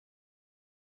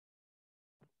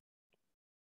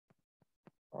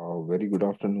Very good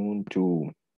afternoon to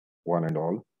one and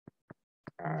all.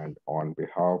 And on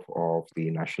behalf of the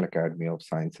National Academy of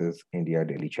Sciences India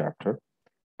Delhi chapter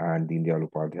and the Deen Dayal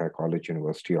Upadhyay College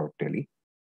University of Delhi,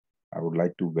 I would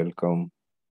like to welcome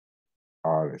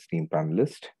our esteemed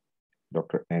panelist,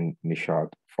 Dr. N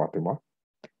Nishad Fathima,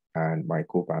 and my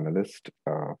co-panelist,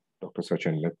 Dr.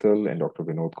 Sachin Mittal and Dr.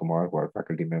 Vinod Kumar, who are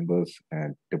faculty members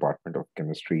and Department of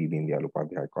Chemistry, Deen Dayal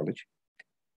Upadhyay College.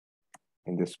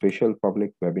 In this special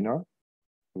public webinar,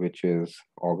 which is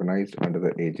organized under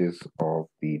the aegis of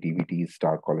the DVT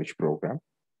Star College program.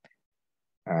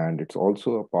 And it's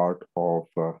also a part of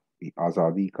the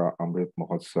Azadi Ka Amrit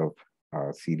Mahotsav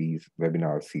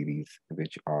webinar series,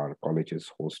 which our college is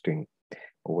hosting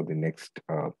over the next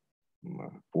 4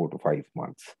 to 5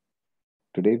 months.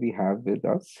 Today we have with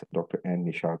us Dr. N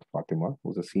Nishad Fathima,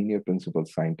 who's a senior principal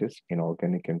scientist in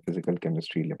Organic and Physical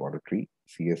Chemistry Laboratory,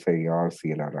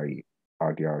 CSIR-CLRI,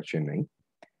 Adyar, Chennai.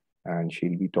 And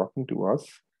she'll be talking to us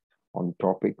on the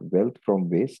topic Wealth from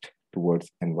Waste Towards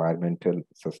Environmental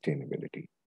Sustainability.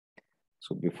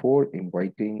 So before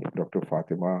inviting Dr.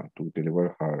 Fatima to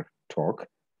deliver her talk,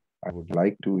 I would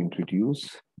like to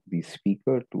introduce the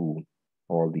speaker to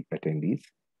all the attendees.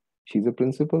 She's a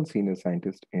principal senior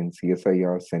scientist in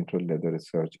CSIR-Central Leather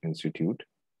Research Institute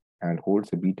and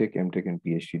holds a BTech, MTech, and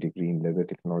PhD degree in leather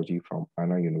technology from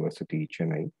INAE University,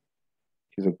 Chennai.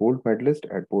 She's a gold medalist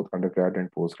at both undergrad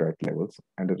and postgrad levels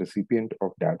and a recipient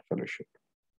of DAAD fellowship.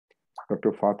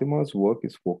 Dr. Fatima's work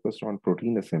is focused on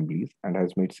protein assemblies and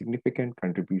has made significant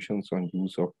contributions on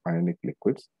use of ionic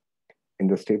liquids in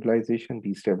the stabilization,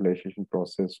 destabilization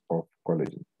process of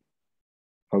collagen.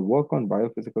 Her work on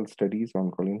biophysical studies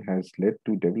on collagen has led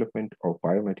to development of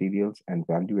biomaterials and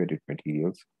value-added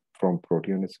materials from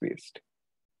proteinous waste.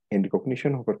 In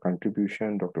recognition of her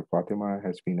contribution, Dr. Fatima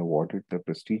has been awarded the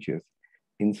prestigious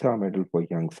INSA Medal for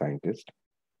Young Scientist,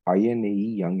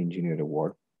 INAE Young Engineer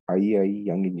Award, IEI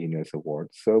Young Engineers Award,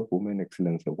 SERB Woman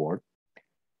Excellence Award,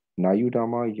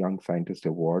 Nayudamma Young Scientist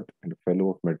Award, and a Fellow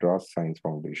of Madras Science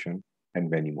Foundation, and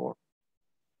many more.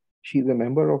 She is a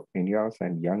member of INYAS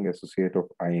and Young Associate of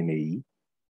INAE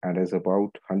and has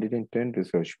about 110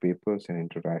 research papers in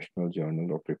International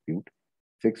Journal of Repute,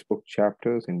 6 book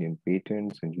chapters, Indian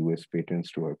patents, and US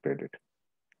patents to her credit.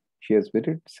 She has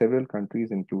visited several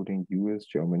countries, including US,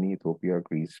 Germany, Ethiopia,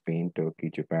 Greece, Spain, Turkey,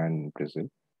 Japan, and Brazil,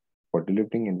 for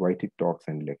delivering invited talks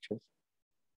and lectures.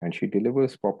 And she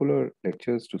delivers popular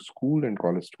lectures to school and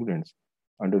college students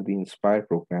under the INSPIRE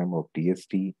program of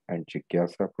DST and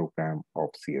JIGYASA program of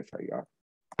CSIR.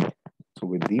 So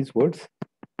with these words,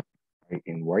 I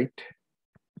invite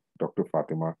Dr.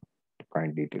 Fatima to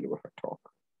kindly deliver her talk.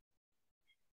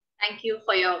 Thank you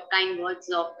for your kind words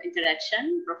of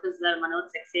introduction, Professor Manoj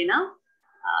Saxena.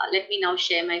 Let me now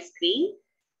share my screen.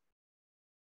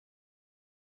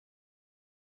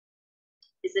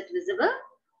 Is it visible?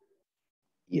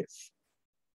 Yes.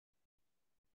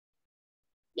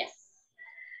 Yes.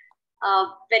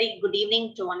 Very good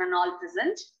evening to one and all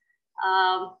present.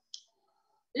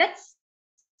 Let's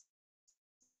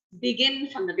begin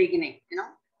from the beginning.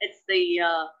 It's the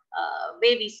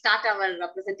way we start our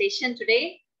presentation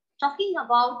today. Talking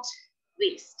about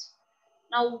waste.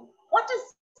 Now, what is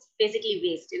basically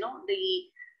waste?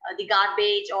 The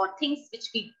garbage or things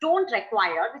which we don't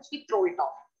require, which we throw it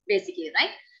off, basically, right?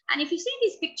 And if you see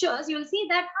these pictures, you will see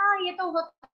that it's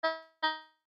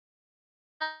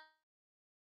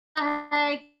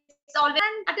always,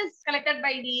 and that is collected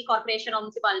by the corporation or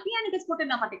municipality and it is put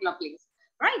in a particular place,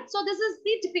 right? So this is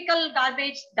the typical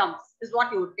garbage dumps, is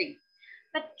what you would think.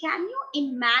 But can you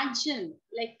imagine,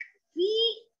 like,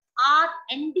 we are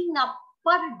ending up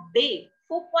per day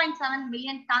 4.7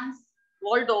 million tons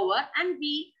world over, and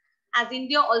we as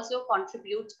India also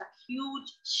contribute a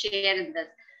huge share in this.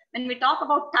 When we talk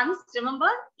about tons, remember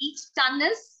each ton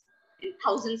is in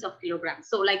thousands of kilograms.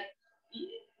 So like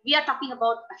we are talking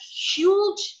about a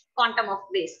huge quantum of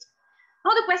waste.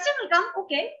 Now the question will come,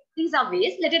 okay, these are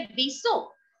waste, let it be so.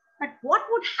 But what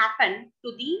would happen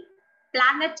to the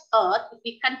planet Earth if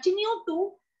we continue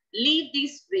to leave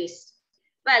these waste?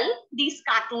 Well, these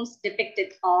cartoons depict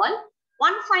it all.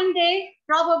 One fine day,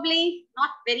 probably not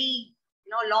very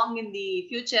long in the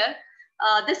future,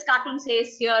 this cartoon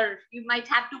says here, you might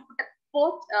have to put a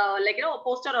quote, a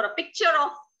poster or a picture of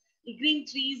the green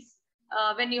trees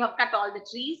when you have cut all the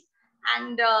trees.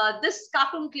 And this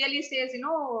cartoon clearly says,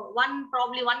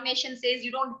 probably one nation says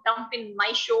you don't dump in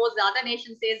my shores, the other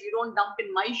nation says you don't dump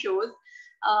in my shores.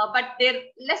 But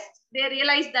they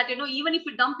realize that, even if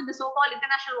you dump in the so-called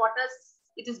international waters,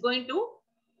 it is going to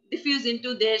diffuse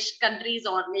into their countries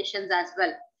or nations as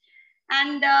well.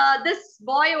 And this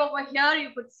boy over here,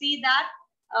 you could see that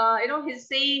he's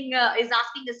saying, is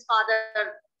asking his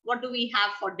father, what do we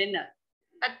have for dinner?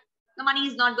 But the money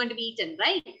is not going to be eaten,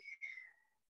 right?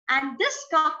 And this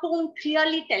cartoon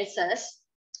clearly tells us,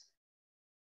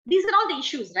 these are all the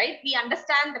issues, right? We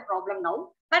understand the problem now,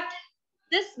 but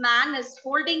this man is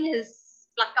holding his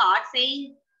placard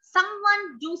saying,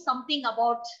 someone do something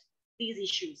about these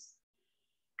issues.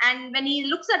 And when he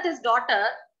looks at his daughter,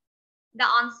 the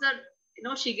answer,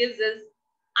 she gives is,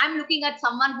 I'm looking at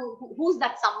someone who's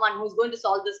that someone who's going to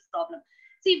solve this problem.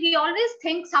 See, we always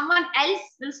think someone else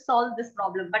will solve this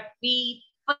problem, but we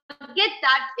forget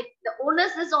that the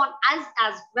onus is on us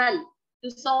as well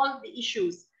to solve the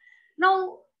issues.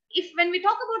 Now, when we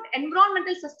talk about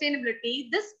environmental sustainability,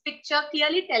 this picture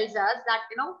clearly tells us that,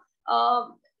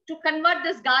 to convert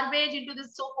this garbage into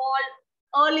this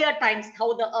so-called earlier times,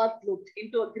 how the earth looked,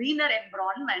 into a greener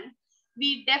environment,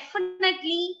 we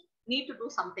definitely need to do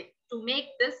something to make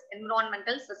this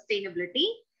environmental sustainability.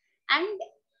 And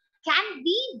can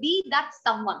we be that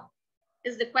someone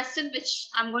is the question which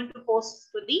I'm going to pose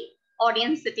to the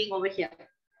audience sitting over here.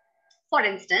 For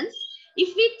instance,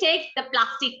 if we take the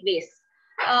plastic waste,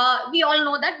 we all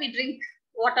know that we drink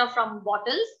water from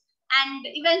bottles and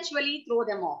eventually throw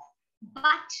them off.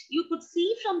 But you could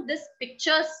see from this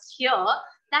pictures here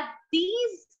that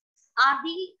these are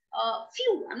the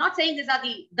few, I'm not saying these are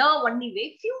the only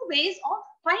way, few ways of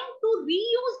trying to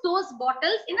reuse those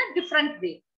bottles in a different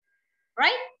way,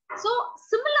 right? So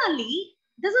similarly,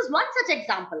 this is one such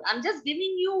example. I'm just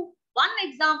giving you one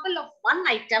example of one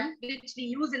item which we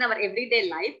use in our everyday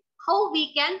life, how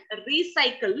we can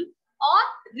recycle or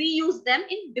reuse them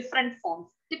in different forms.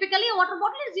 Typically, a water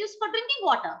bottle is used for drinking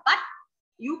water, but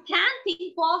you can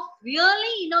think of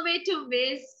really innovative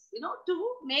ways,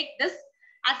 to make this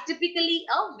as typically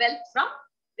a wealth from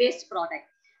waste product.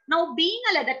 Now, being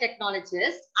a leather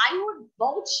technologist, I would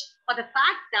vouch for the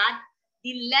fact that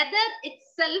the leather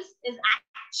itself is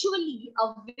actually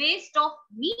a waste of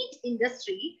meat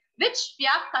industry, which we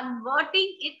are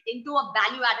converting it into a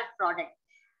value-added product.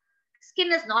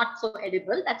 Skin is not so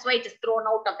edible. That's why it is thrown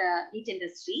out of the meat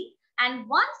industry. And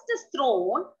once it is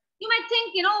thrown, you might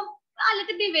think, let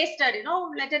it be wasted,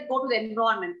 let it go to the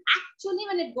environment. Actually,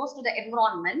 when it goes to the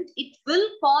environment, it will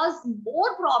cause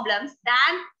more problems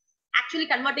than actually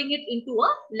converting it into a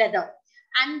leather.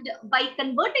 And by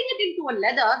converting it into a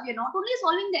leather, we're not only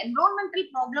solving the environmental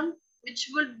problem, which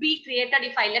will be created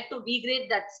if I let to degrade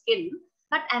that skin,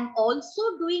 but I'm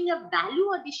also doing a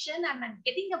value addition and I'm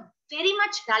getting a very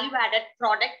much value added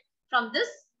product from this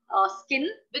skin,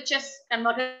 which is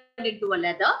converted into a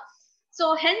leather.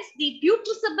 So hence the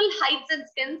putrescible hides and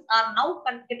skins are now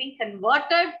getting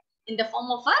converted in the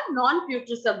form of a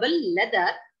non-putrescible leather.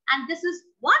 And this is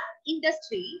one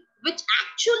industry which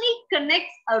actually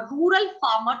connects a rural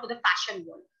farmer to the fashion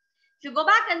world. If you go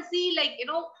back and see,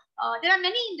 there are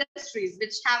many industries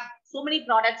which have so many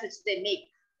products which they make,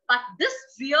 but this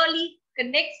really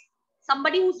connects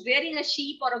somebody who's rearing a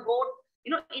sheep or a goat,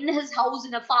 in his house,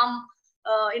 in a farm,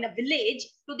 in a village,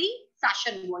 to the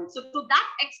fashion world. So to that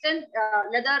extent,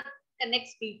 leather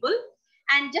connects people.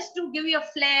 And just to give you a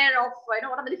flair of what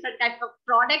are the different types of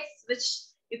products which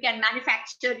you can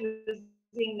manufacture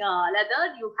using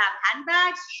leather, you have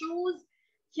handbags, shoes.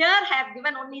 Here I have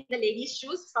given only the ladies'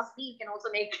 shoes. Trust me, you can also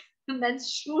make men's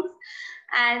shoes.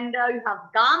 And you have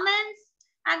garments.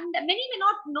 And many may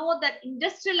not know that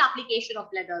industrial application of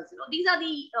leathers. These are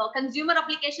the consumer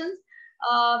applications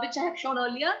which I have shown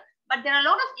earlier. But there are a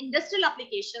lot of industrial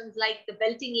applications like the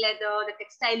belting leather, the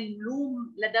textile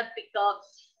loom leather picker,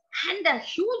 and a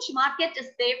huge market is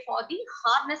there for the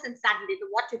harness and saddle,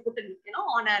 what you put in,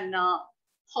 on an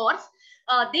horse.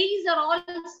 These are all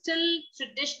still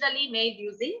traditionally made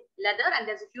using leather, and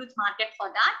there's a huge market for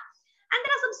that. And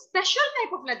there are some special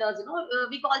type of leathers,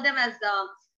 we call them as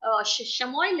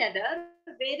chamois leather,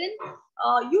 wherein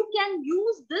you can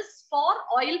use this for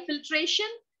oil filtration,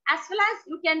 as well as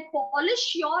you can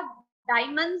polish your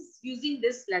diamonds using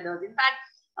this leather. In fact,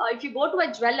 if you go to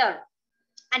a jeweler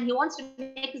and he wants to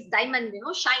make his diamond,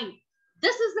 shine,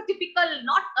 this is the typical,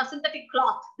 not a synthetic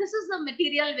cloth. This is the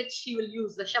material which he will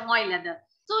use, the chamois leather.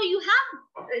 So you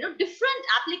have, different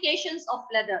applications of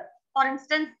leather. For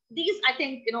instance, these, I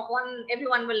think,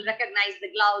 everyone will recognize the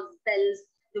gloves, bells,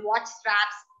 the watch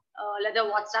straps, leather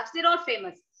watch straps. They're all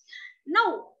famous.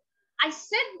 Now, I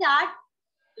said that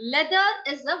leather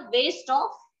is a waste of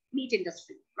meat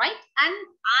industry, right? And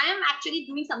I am actually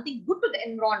doing something good to the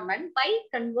environment by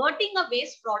converting a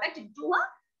waste product into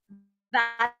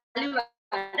a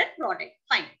value-added product.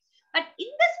 Fine. But in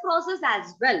this process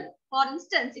as well, for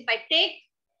instance, if I take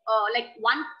like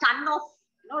 1 ton of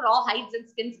raw hides and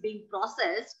skins being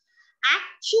processed,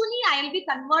 Actually, I will be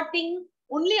converting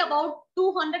only about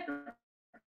 200 to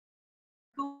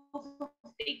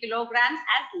 250 kilograms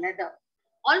as leather.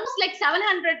 Almost like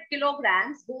 700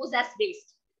 kilograms goes as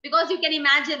waste. Because you can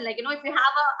imagine, like, if you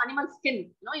have an animal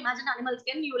skin, imagine animal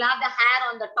skin, you will have the hair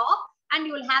on the top and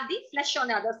you will have the flesh on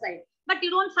the other side. But you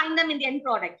don't find them in the end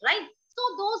product, right? So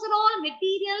those are all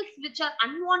materials which are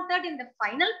unwanted in the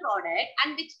final product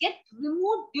and which get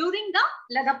removed during the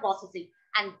leather processing.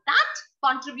 And that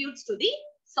contributes to the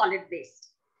solid waste.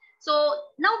 So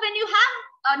now when you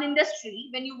have an industry,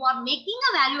 when you are making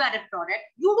a value-added product,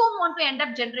 you don't want to end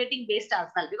up generating waste as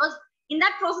well, because in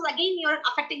that process, again, you're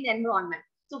affecting the environment.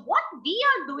 So what we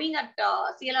are doing at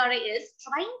CLRI is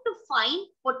trying to find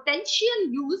potential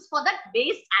use for that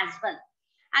waste as well.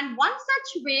 And one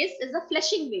such waste is the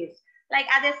fleshing waste. Like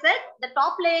as I said, the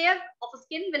top layer of a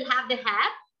skin will have the hair,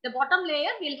 the bottom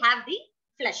layer will have the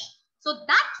flesh. So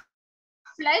that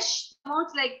flesh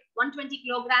amounts like 120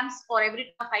 kilograms for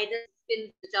every either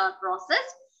skins which are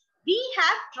processed. We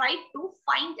have tried to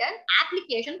find an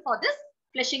application for this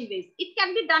fleshing waste. It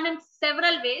can be done in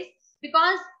several ways,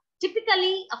 because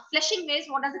typically a fleshing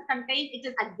waste, what does it contain? It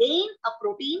is again a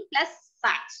protein plus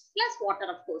fat plus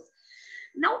water, of course.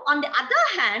 Now, on the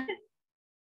other hand,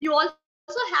 you also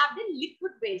have the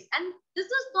liquid waste, and this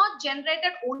is not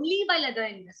generated only by leather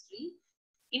industry.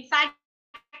 In fact,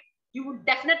 you would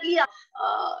definitely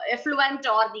effluent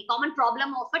or the common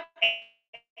problem of a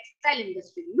textile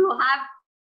industry. You have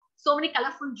so many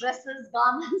colorful dresses,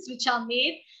 garments which are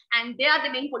made, and they are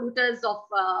the main polluters of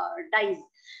dyes.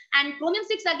 And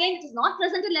chromium-6, again, it is not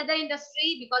present in leather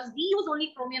industry because we use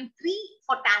only chromium-3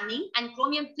 for tanning, and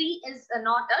chromium-3 is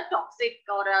not a toxic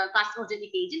or a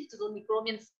carcinogenic agent. It is only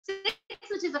chromium-6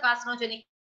 which is a carcinogenic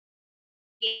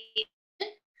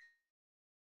agent.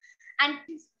 And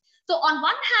so on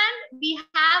one hand, we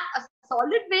have a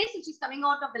solid waste which is coming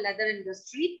out of the leather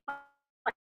industry,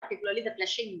 particularly the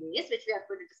fleshing waste, which we are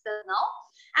going to discuss now.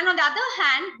 And on the other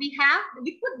hand, we have the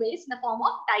liquid waste in the form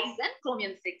of dyes and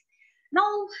chromium-6. Now,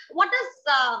 what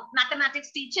does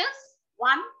mathematics teach us?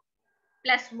 1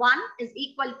 plus 1 is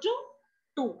equal to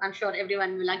 2. I'm sure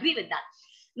everyone will agree with that.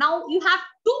 Now, you have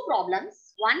two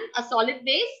problems. One, a solid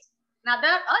waste, another,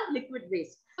 a liquid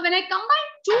waste. So when I combine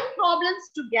two problems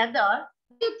together,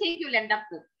 what do you think you'll end up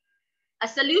with? A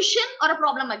solution or a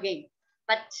problem again?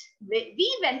 But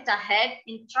we went ahead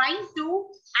in trying to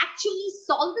actually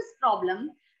solve this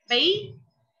problem by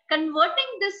converting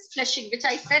this fleshing, which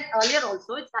I said earlier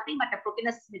also, it's nothing but a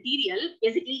proteinous material,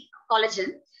 basically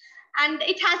collagen, and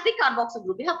it has the carboxyl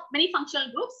group. We have many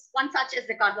functional groups. One such is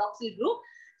the carboxyl group.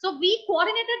 So we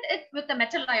coordinated it with the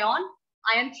metal ion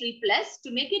 3+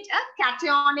 to make it a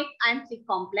cationic iron 3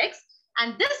 complex.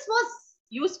 And this was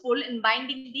useful in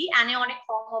binding the anionic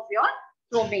form of your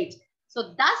chromate.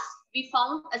 So thus we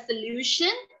found a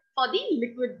solution for the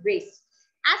liquid waste.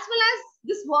 As well as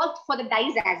this worked for the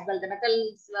dyes as well, the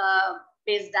metals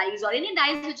based dyes or any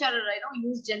dyes which are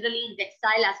used generally in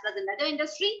textile as well as in leather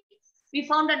industry. We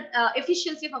found an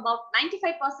efficiency of about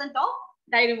 95% of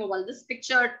dye removal. This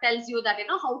picture tells you that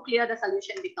how clear the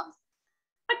solution becomes.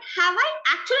 But have I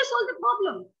actually solved the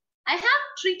problem? I have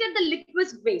treated the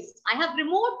liquid waste. I have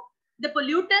removed the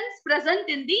pollutants present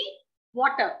in the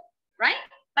water, right?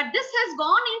 But this has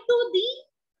gone into the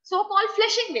so-called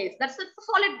fleshing waste. That's the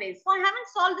solid waste. So I haven't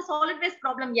solved the solid waste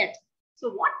problem yet.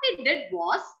 So what we did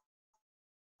was,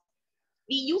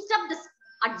 we used up this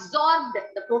adsorbed,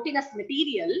 the proteinous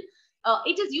material.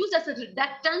 It is used as a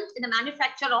reductant in the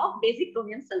manufacture of basic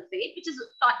chromium sulfate, which is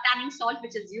tanning salt,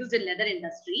 which is used in leather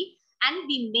industry. And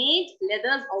we made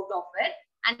leathers out of it.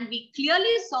 And we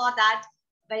clearly saw that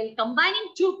by combining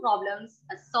two problems,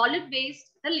 a solid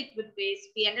waste, the liquid waste,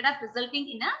 we ended up resulting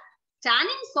in a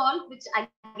tanning salt, which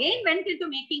again went into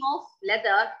making of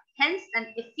leather. Hence,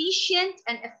 an efficient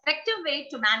and effective way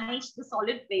to manage the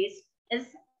solid waste is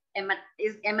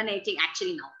emanating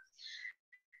actually now.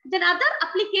 Then other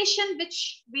application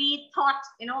which we thought,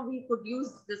 we could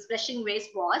use this fleshing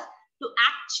waste was to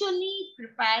actually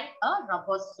prepare a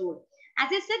rubber sole. As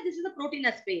I said, this is a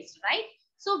proteinous waste, right?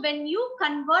 So when you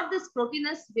convert this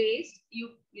proteinous waste, you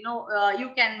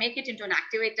can make it into an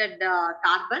activated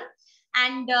carbon,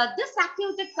 and this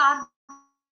activated carbon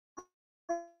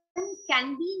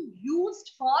can be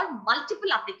used for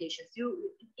multiple applications.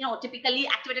 Typically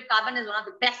activated carbon is one of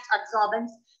the best adsorbents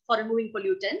for removing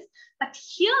pollutants. But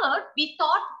here we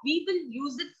thought we will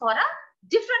use it for a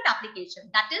different application,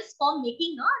 that is for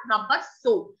making a rubber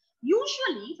sole.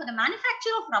 Usually for the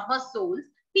manufacture of rubber soles,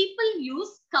 people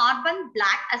use carbon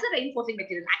black as a reinforcing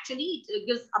material. Actually, it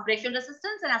gives abrasion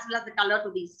resistance and as well as the color to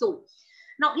the sole.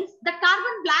 Now, the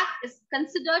carbon black is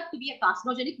considered to be a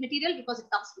carcinogenic material because it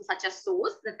comes from such a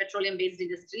source, the petroleum-based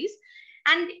industries.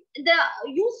 And the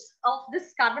use of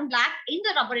this carbon black in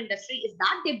the rubber industry is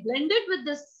that they blend it with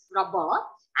this rubber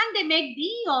and they make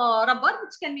the rubber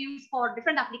which can be used for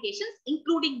different applications,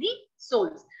 including the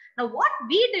soles. Now, what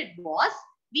we did was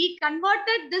we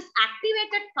converted this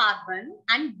activated carbon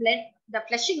and blend the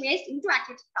fleshing waste into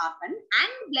activated carbon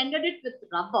and blended it with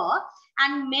rubber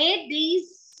and made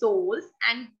these soles,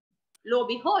 and lo and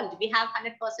behold, we have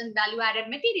 100% value added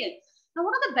material. Now,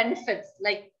 what are the benefits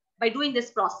like by doing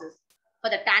this process? For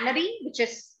the tannery, which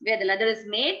is where the leather is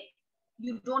made,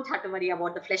 you don't have to worry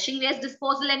about the fleshing waste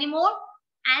disposal anymore.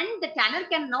 And the tanner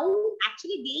can now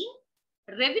actually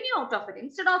gain revenue out of it.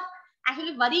 Instead of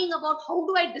actually worrying about how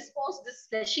do I dispose this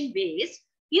fleshing waste,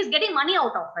 he is getting money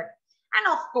out of it.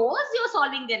 And of course, you're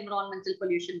solving the environmental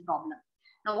pollution problem.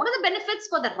 Now, what are the benefits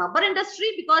for the rubber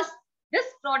industry? Because this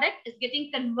product is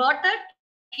getting converted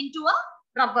into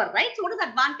a rubber, right? So what is the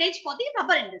advantage for the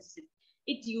rubber industry?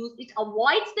 It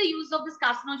avoids the use of this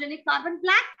carcinogenic carbon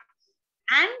black,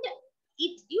 and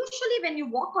it usually when you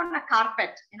walk on a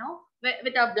carpet,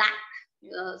 with a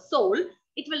black sole,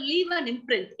 it will leave an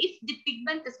imprint if the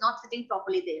pigment is not sitting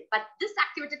properly there. But this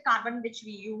activated carbon which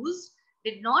we used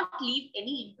did not leave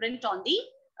any imprint on the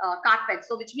carpet.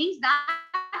 So which means that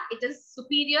it is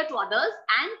superior to others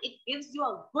and it gives you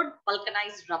a good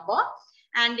vulcanized rubber.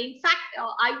 And in fact,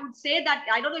 I would say that,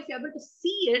 I don't know if you're able to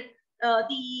see it,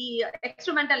 the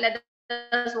experimental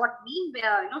leathers, what we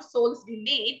soles we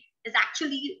made is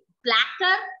actually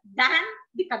blacker than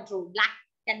the control. Black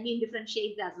can be in different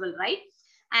shades as well, right?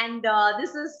 And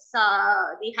this is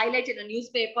they highlighted a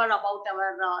newspaper about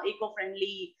our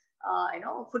eco-friendly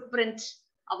footprint,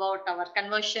 about our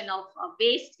conversion of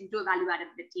waste into a value-added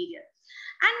material.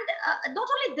 And not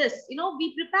only this,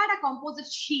 we prepared a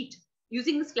composite sheet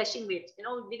using this fleshing waste.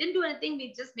 We didn't do anything.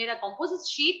 We just made a composite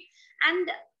sheet. And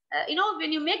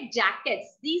when you make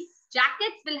jackets, these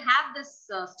jackets will have this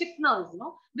stiffeners,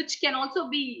 which can also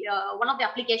be one of the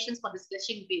applications for this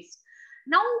fleshing waste.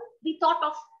 Now we thought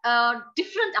of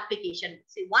different application.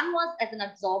 See, one was as an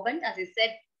absorbent, as I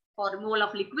said, for removal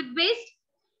of liquid waste.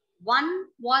 One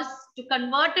was to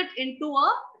convert it into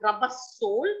a rubber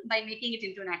sole by making it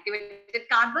into an activated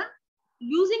carbon,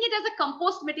 using it as a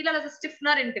compost material, as a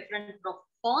stiffener in different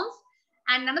forms.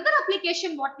 And another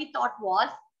application, what we thought was,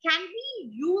 can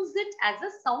we use it as a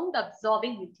sound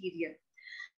absorbing material?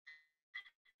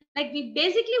 Like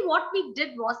what we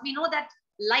did was, we know that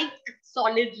like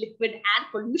solid, liquid, air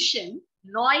pollution,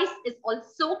 noise is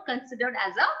also considered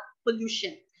as a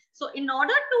pollution. So in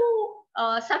order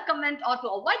to circumvent or to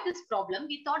avoid this problem,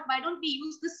 we thought, why don't we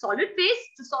use the solid phase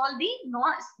to solve the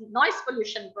noise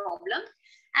pollution problem?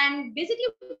 And basically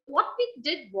what we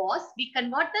did was, we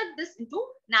converted this into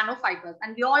nanofibers.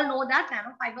 And we all know that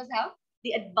nanofibers have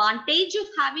the advantage of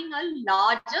having a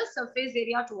larger surface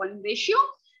area to volume ratio,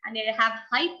 and they have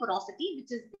high porosity,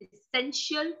 which is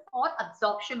essential for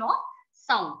absorption of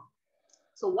sound.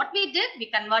 So what we did,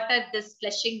 we converted this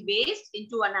fleshing waste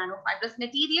into a nanofibrous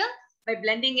material by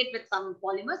blending it with some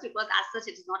polymers, because as such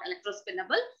it is not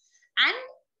electrospinnable.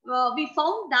 And we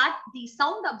found that the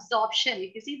sound absorption,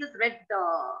 if you see this red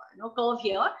curve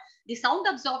here, the sound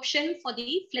absorption for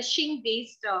the fleshing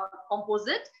based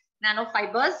composite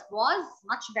nanofibers was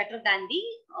much better than the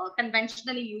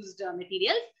conventionally used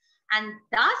materials. And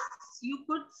thus you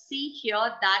could see here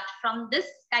that from this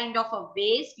kind of a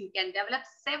waste, you can develop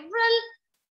several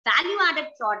value-added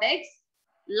products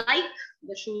like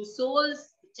the shoe soles,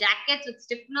 jackets with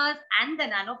stiffeners, and the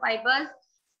nanofibers,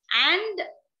 and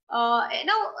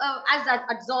as an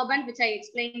absorbent, which I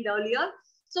explained earlier.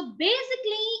 So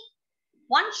basically,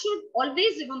 one should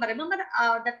always remember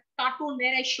that cartoon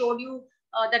where I showed you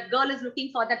that girl is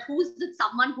looking for that who is it,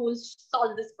 someone who will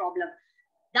solve this problem.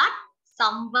 That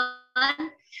someone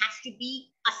has to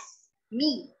be us,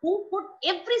 me, who could,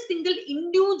 every single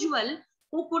individual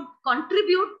who could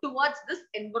contribute towards this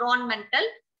environmental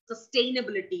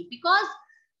sustainability, because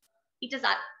it is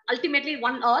ultimately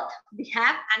one earth we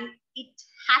have and it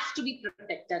has to be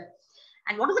protected.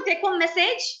 And what is the take home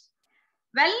message?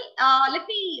 Well, let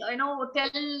me tell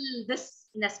this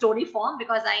in a story form,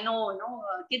 because I know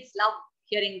kids love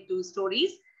hearing two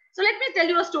stories. So let me tell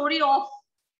you a story of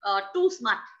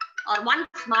one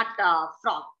smart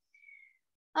frog.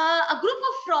 A group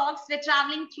of frogs were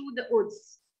traveling through the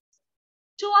woods.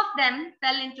 Two of them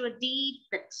fell into a deep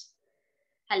pit,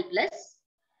 helpless,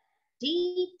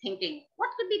 deep thinking.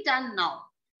 What could be done now?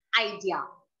 Idea.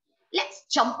 Let's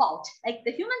jump out like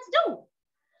the humans do.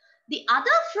 The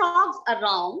other frogs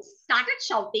around started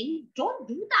shouting, don't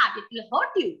do that, it will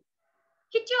hurt you.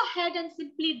 Hit your head and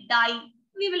simply die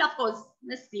we will of course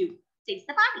miss you, says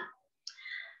the party.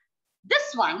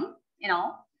 This one,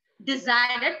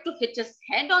 decided to hit his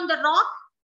head on the rock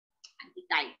and he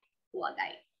died, poor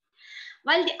guy.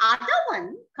 While the other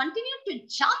one continued to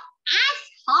jump as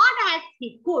hard as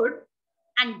he could,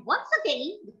 and once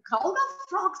again, the crowd of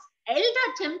frogs yelled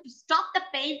at him to stop the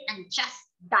pain and just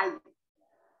die.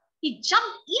 He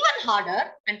jumped even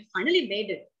harder and finally made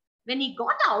it. When he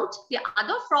got out, the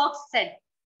other frogs said,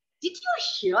 "Did you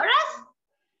hear us?"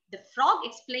 The frog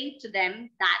explained to them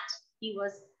that he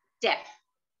was deaf.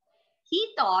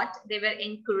 He thought they were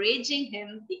encouraging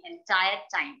him the entire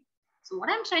time. So what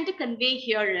I'm trying to convey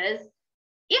here is,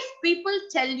 if people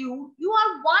tell you you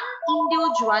are one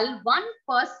individual, one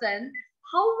person,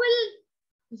 how will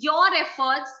your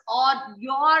efforts or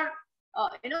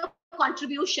your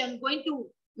contribution going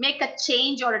to make a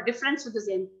change or a difference to this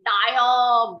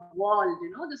entire world,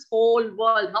 this whole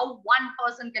world, how one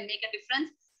person can make a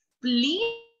difference? Please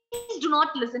do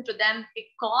not listen to them,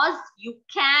 because you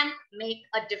can make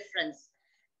a difference.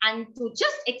 And to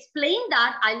just explain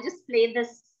that, I'll just play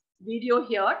this video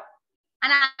here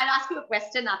and I'll ask you a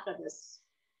question after this.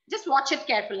 Just watch it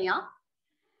carefully, huh?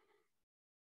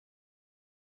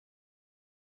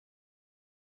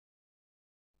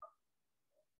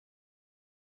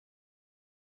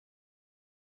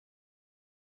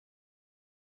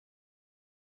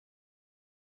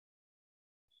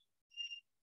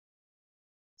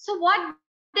 So what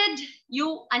did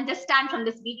you understand from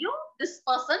this video? This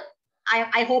person,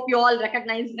 I hope you all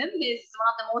recognize him. He's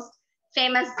one of the most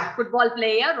famous football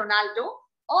player, Ronaldo.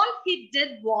 All he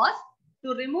did was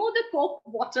to remove the Coke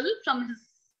bottle from his,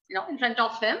 in front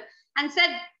of him and said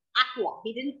aqua.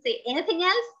 He didn't say anything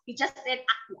else. He just said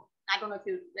aqua. I don't know if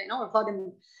you heard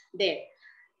him there.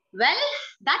 Well,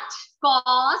 that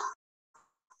caused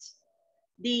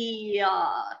the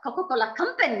Coca-Cola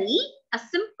company a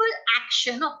simple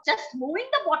action of just moving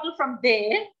the bottle from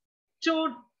there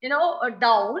to,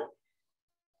 down,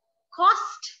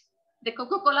 cost the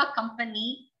Coca-Cola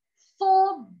company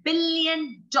 $4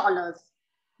 billion,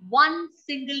 one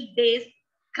single day's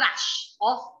crash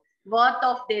of worth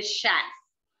of their shares.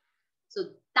 So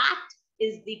that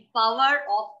is the power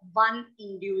of one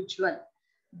individual.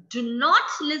 Do not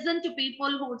listen to people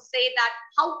who would say that,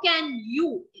 how can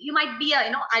you might be a,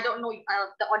 I don't know,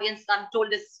 the audience I'm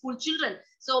told is school children.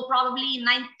 So probably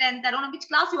 9th, 10th, I don't know which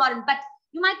class you are in, but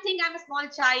you might think I'm a small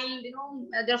child,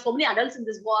 there are so many adults in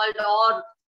this world or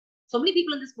so many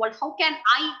people in this world. How can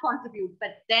I contribute?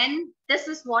 But then this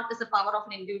is what is the power of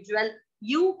an individual.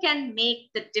 You can make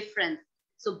the difference.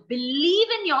 So believe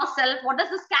in yourself. What does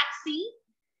this cat see?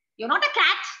 You're not a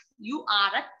cat. You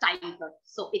are a tiger.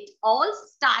 So it all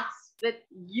starts with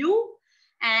you.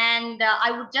 And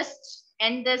I would just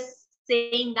end this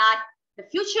saying that the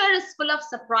future is full of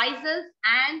surprises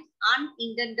and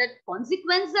unintended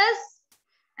consequences.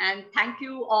 And thank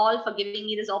you all for giving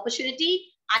me this opportunity.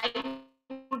 I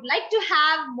would like to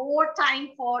have more time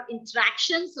for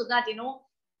interaction so that,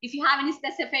 if you have any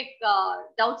specific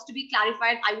doubts to be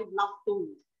clarified, I would love to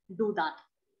do that.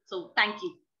 So thank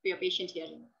you for your patient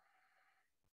hearing.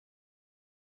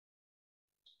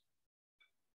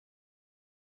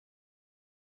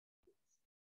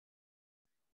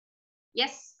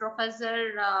 Yes,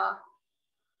 Professor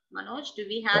Manoj, do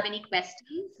we have any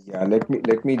questions? Yeah, let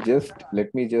me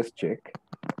just check.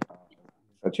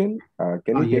 Sachin,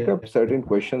 can you pick up certain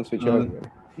questions which are here?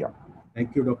 Yeah.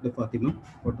 Thank you, Dr. Fatima,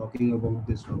 for talking about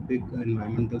this topic,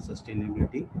 environmental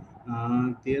sustainability.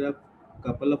 There are a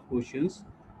couple of questions.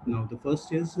 Now, the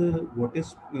first is, what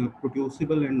is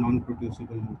producible and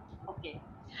non-producible? Okay.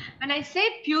 When I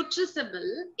say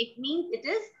putrescible, it means it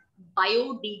is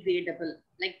biodegradable.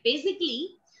 Like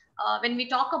basically, when we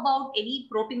talk about any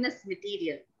proteinous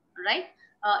material, right?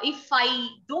 If I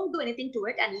don't do anything to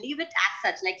it and leave it as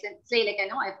such, like say, like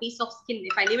a piece of skin,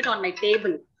 if I leave it on my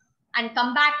table and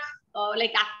come back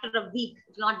like after a week,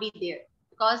 it will not be there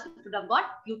because it would have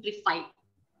got putrefied.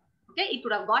 Okay, it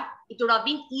would have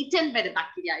been eaten by the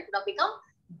bacteria. It would have become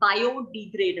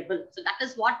biodegradable. So that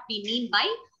is what we mean by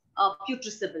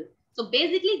putrescible. So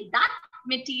basically, that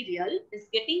material is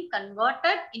getting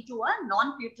converted into a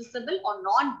non-putrescible or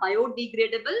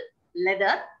non-biodegradable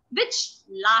leather, which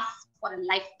lasts for a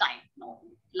lifetime,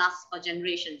 lasts for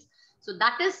generations. So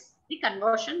that is the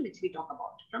conversion which we talk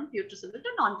about from putrescible to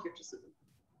non-putrescible.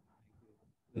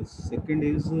 The second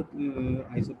is,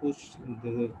 I suppose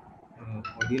the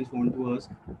audience want to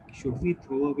ask, should we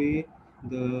throw away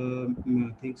the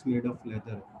things made of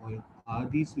leather, or are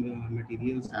these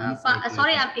materials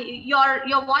sorry,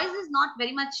 your voice is not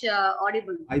very much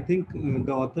audible. I think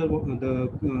the author, the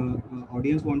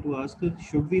audience want to ask,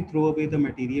 should we throw away the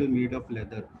material made of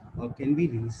leather, or can we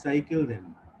recycle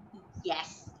them?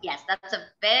 Yes, yes, that's a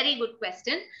very good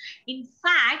question. In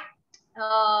fact,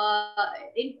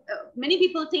 many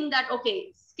people think that,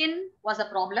 okay, skin was a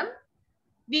problem.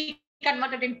 We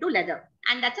convert it into leather,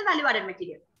 and that's a value-added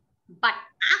material. But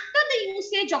after the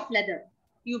usage of leather,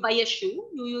 you buy a shoe,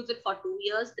 you use it for 2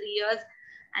 years, 3 years,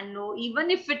 and no, even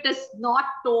if it is not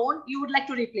torn, you would like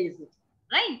to replace it,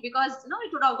 right? Because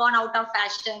it would have gone out of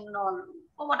fashion, or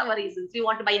for whatever reasons, you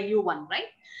want to buy a new one, right?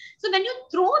 So when you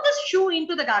throw this shoe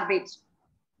into the garbage,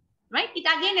 right, it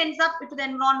again ends up into the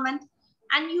environment,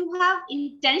 and you have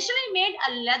intentionally made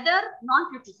a leather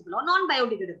non-putrescible or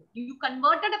non-biodegradable. You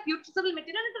converted a putrescible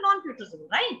material into non-putrescible,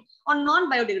 right? Or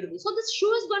non-biodegradable. So this shoe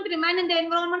is going to remain in the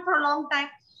environment for a long time.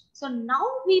 So now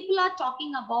people are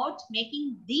talking about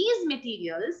making these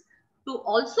materials to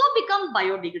also become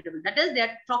biodegradable. That is,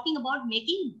 they're talking about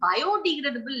making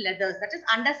biodegradable leathers. That is,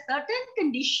 under certain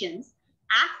conditions,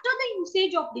 after the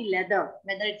usage of the leather,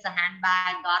 whether it's a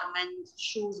handbag, garment,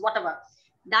 shoes, whatever,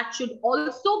 that should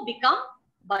also become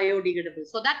biodegradable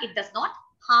so that it does not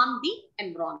harm the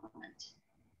environment.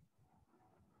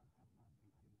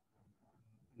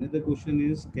 Another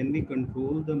question is, can we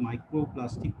control the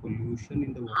microplastic pollution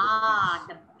in the water bodies?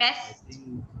 The best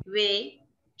way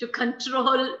to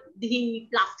control the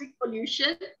plastic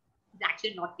pollution is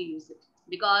actually not to use it,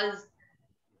 because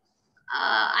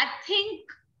I think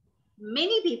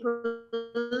many people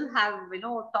have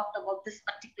talked about this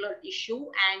particular issue,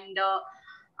 and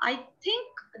I think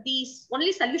the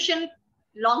only solution,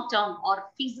 long term or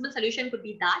feasible solution, could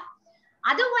be that.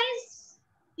 Otherwise,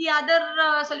 the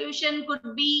other solution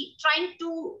could be trying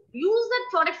to use that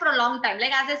product for a long time.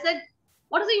 Like, as I said,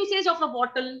 what is the usage of a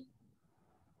bottle?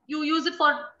 You use it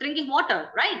for drinking water,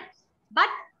 right? But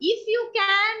if you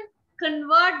can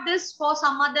convert this for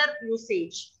some other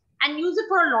usage and use it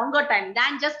for a longer time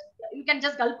than just, you can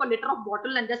just gulp a liter of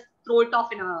bottle and just throw it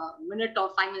off in a minute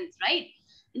or 5 minutes, right?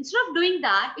 Instead of doing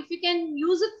that, if you can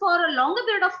use it for a longer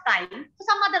period of time for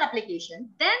some other application,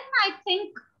 then I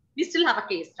think we still have a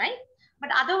case, right? But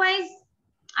otherwise,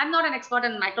 I'm not an expert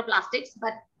in microplastics,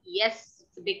 but yes,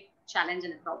 it's a big challenge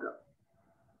and a problem.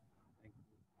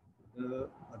 The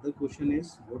other question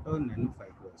is, what are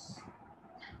nanofibers?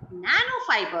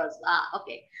 Nanofibers.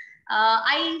 Okay.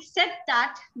 I said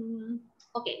that.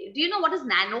 Okay. Do you know what is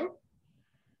nano?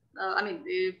 I mean,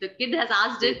 if the kid has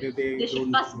asked it, they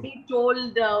should first be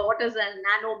told what is a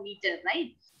nanometer,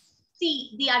 right?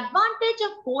 See, the advantage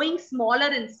of going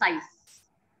smaller in size.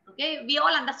 Okay, we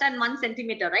all understand 1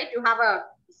 centimeter, right? You have a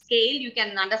scale, you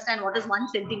can understand what is 1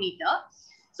 centimeter.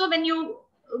 So when you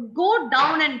go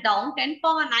down and down, 10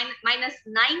 power minus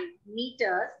 9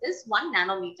 meters is 1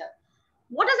 nanometer.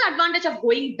 What is the advantage of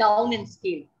going down in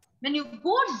scale? When you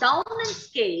go down in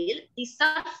scale, the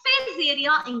surface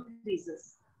area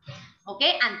increases.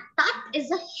 Okay, and that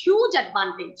is a huge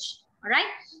advantage. All right.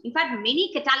 In fact,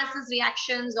 many catalysis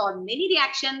reactions or many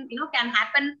reaction, can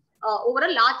happen over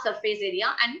a large surface area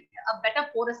and a better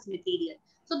porous material.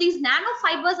 So these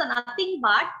nanofibers are nothing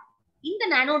but in the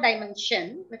nano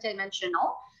dimension, which I mentioned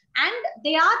now, and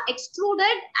they are extruded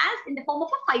as in the form of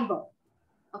a fiber.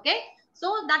 Okay.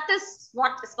 So that is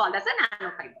what is called as a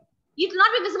nanofiber. It will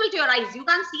not be visible to your eyes. You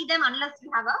can't see them unless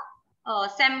you have a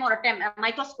SEM or a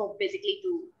microscope, basically,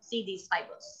 to see these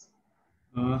fibers.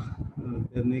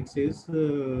 The next is,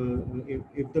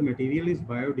 if the material is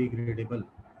biodegradable,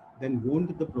 then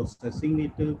won't the processing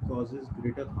it causes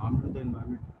greater harm to the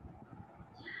environment?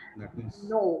 That means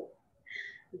no.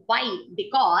 Why?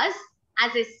 Because,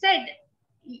 as I said,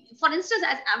 for instance,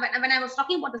 when I was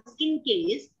talking about the skin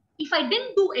case, if I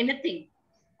didn't do anything,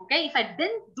 okay, if I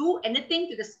didn't do anything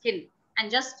to the skin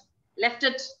and just left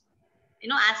it,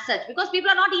 as such, because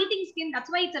people are not eating skin, that's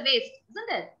why it's a waste,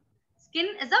 isn't it? Skin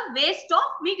is a waste of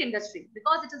meat industry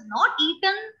because it is not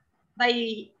eaten by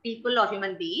people or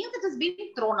human beings, it is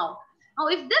being thrown out. Now,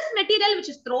 if this material which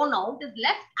is thrown out is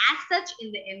left as such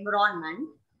in the environment,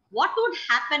 what would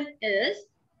happen is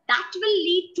that will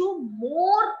lead to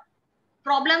more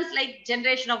problems like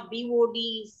generation of BOD,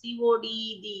 COD,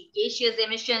 the gaseous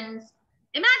emissions.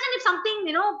 Imagine if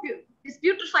something, is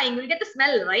putrefying, you'll get the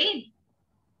smell, right?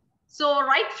 So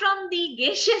right from the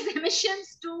gaseous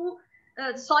emissions to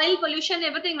soil pollution,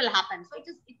 everything will happen. So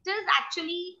it is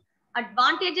actually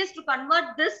advantageous to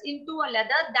convert this into a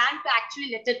leather than to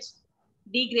actually let it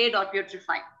degrade or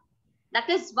putrefy. That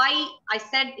is why I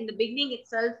said in the beginning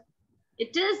itself,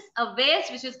 it is a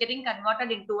waste which is getting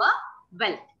converted into a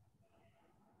wealth.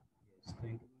 Yes,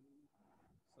 thank you.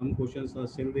 Some questions are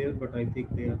still there, but I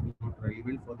think they are not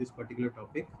relevant for this particular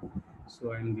topic.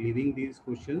 So I'm leaving these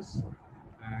questions,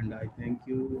 and I thank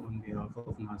you on behalf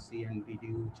of NASI and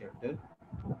DDU chapter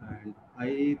And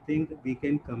I think we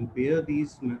can compare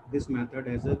this method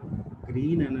as a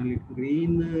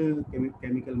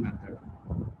chemical method.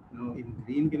 Now, in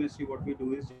green chemistry, what we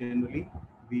do is generally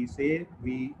we say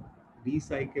we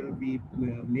recycle, we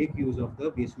make use of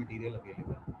the waste material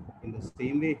available. In the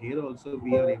same way, here also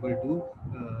we are able to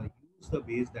use the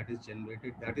waste that is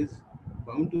generated, that is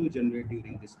bound to generate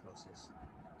during this process.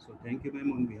 So, thank you,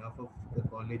 ma'am, on behalf of the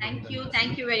college and Thank the you. university.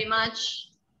 Thank you very much.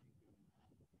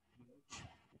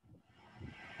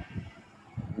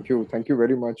 Thank you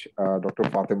very much, Dr.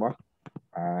 Fatima.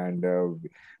 And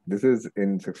this is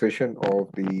in succession of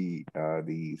the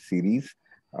series.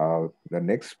 The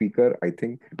next speaker, I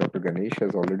think Dr. Ganesh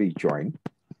has already joined,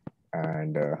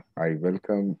 and I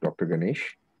welcome Dr.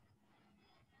 Ganesh.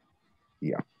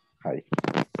 Yeah, hi.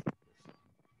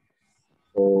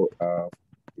 So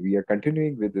we are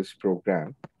continuing with this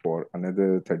program for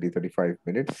another 30-35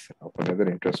 minutes of another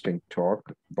interesting talk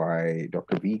by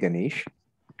Dr. V. Ganesh,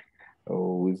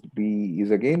 who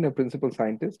is again a principal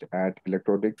scientist at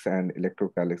Electronics and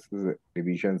Electrocatalysis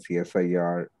Division,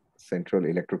 CSIR-Central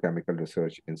Electrochemical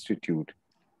Research Institute,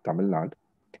 Tamil Nadu.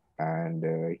 And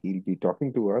he'll be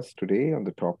talking to us today on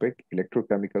the topic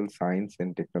Electrochemical Science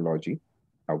and Technology,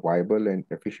 a viable and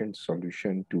efficient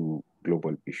solution to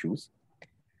global issues.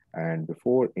 And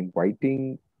before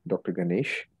inviting Dr.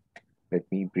 Ganesh, let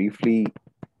me briefly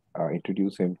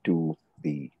introduce him to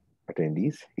the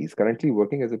attendees. He's currently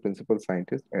working as a principal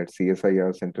scientist at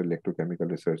CSIR-Central Electrochemical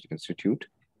Research Institute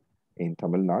in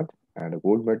Tamil Nadu and a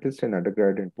gold medalist in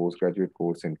undergrad and postgraduate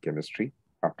course in chemistry.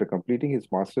 After completing his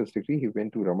master's degree, he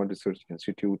went to Raman Research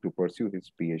Institute to pursue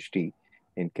his PhD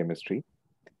in chemistry.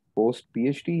 Post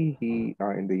PhD, he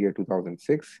in the year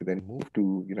 2006, then moved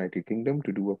to United Kingdom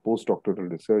to do a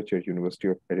postdoctoral research at University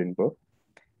of Edinburgh.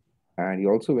 And he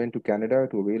also went to Canada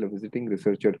to avail a visiting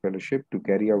researcher fellowship to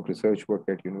carry out research work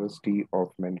at University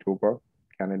of Manitoba,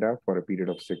 Canada for a period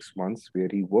of 6 months, where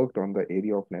he worked on the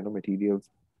area of nanomaterials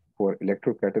for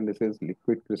electrocatalysis,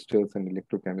 liquid crystals, and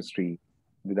electrochemistry,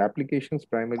 with applications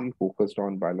primarily focused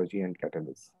on biology and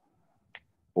catalysts.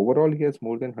 Overall, he has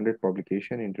more than 100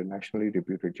 publications in internationally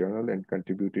reputed journal and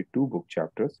contributed 2 book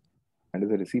chapters, and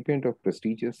is a recipient of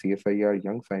prestigious CSIR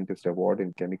Young Scientist Award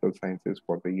in Chemical Sciences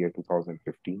for the year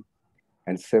 2015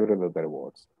 and several other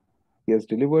awards. He has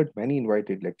delivered many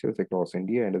invited lectures across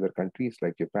India and other countries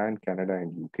like Japan, Canada,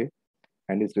 and UK,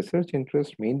 and his research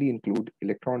interests mainly include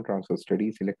electron transfer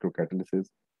studies, electrocatalysis,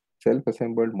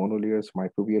 self-assembled monolayers,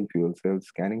 microbial fuel cells,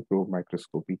 scanning probe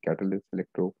microscopy,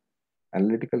 catalysts,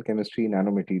 analytical chemistry,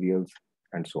 nanomaterials,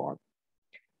 and so on.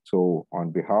 So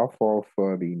on behalf of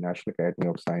the National Academy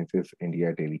of Sciences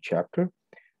India Delhi chapter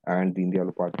and the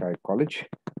Indialal Upadhyay College,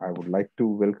 I would like to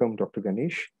welcome Dr.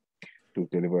 Ganesh to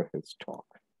deliver his talk.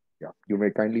 Yeah, you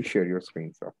may kindly share your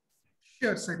screen, sir.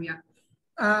 Sure, sir. Yeah.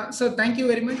 So thank you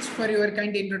very much for your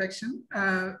kind introduction.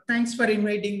 Thanks for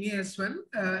inviting me as well.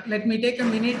 Let me take a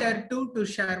minute or two to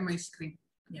share my screen.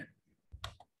 Yeah.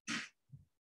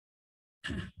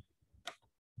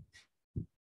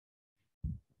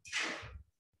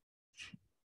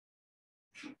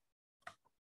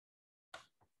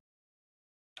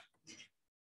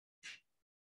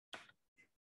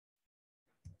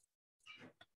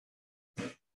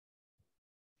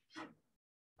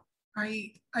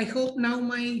 I hope now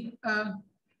my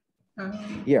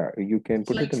yeah, you can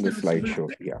put it in the slideshow.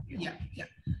 Yeah.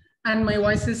 And my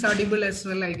voice is audible as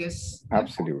well, I guess.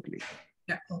 Absolutely.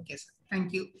 Yeah. Okay, sir.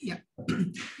 Thank you. Yeah.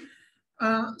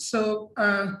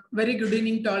 Very good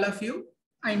evening to all of you.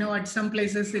 I know at some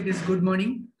places it is good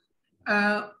morning.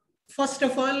 First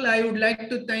of all, I would like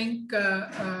to thank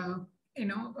the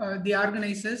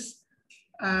organizers.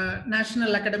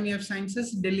 National Academy of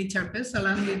Sciences Delhi chapters,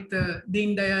 along with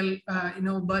Deen Dayal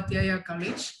Upadhyaya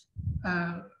College,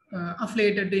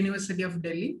 affiliated to University of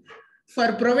Delhi,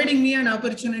 for providing me an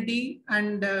opportunity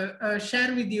and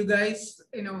share with you guys,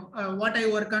 what I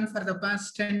work on for the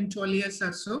past 10-12 years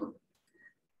or so.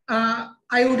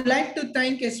 I would like to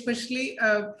thank especially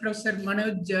Professor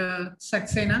Manoj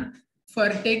Saxena for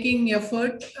taking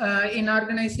effort in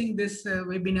organizing this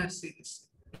webinar series.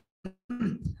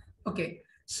 Okay.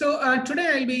 So today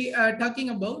I'll be talking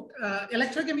about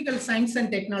electrochemical science and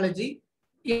technology,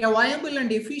 a viable and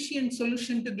efficient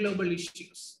solution to global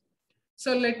issues.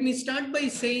 So let me start by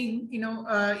saying,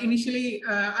 initially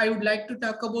I would like to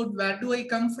talk about where do I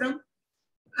come from,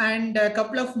 and a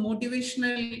couple of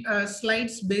motivational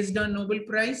slides based on Nobel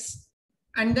Prize.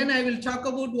 And then I will talk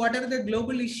about what are the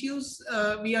global issues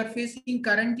we are facing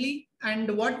currently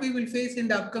and what we will face in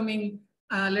the upcoming,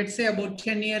 let's say about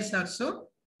 10 years or so.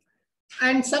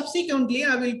 And subsequently,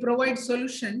 I will provide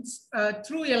solutions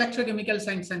through electrochemical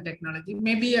science and technology,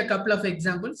 maybe a couple of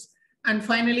examples. And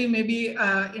finally, maybe,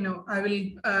 I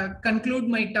will conclude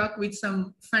my talk with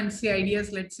some fancy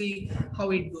ideas. Let's see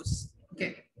how it goes.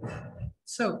 Okay.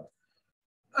 So,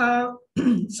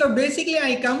 so basically,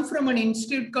 I come from an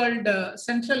institute called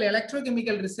Central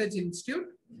Electrochemical Research Institute,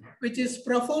 which is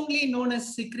profoundly known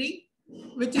as CSIR-CLRI,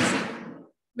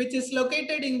 which is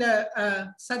located in the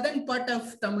southern part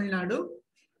of Tamilnadu.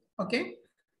 Okay.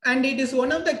 And it is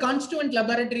one of the constituent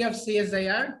laboratory of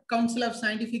CSIR, Council of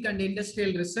Scientific and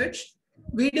Industrial Research.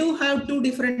 We do have two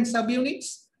different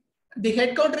subunits. The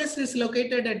headquarters is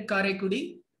located at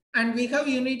Karaikudi, and we have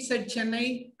units at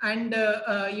Chennai and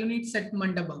units at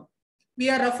Mandapam. We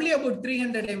are roughly about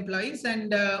 300 employees,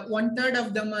 and 1/3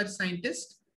 of them are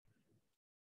scientists.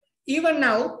 Even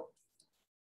now,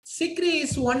 CSIR-CLRI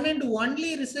is one and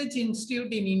only research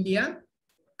institute in India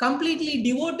completely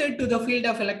devoted to the field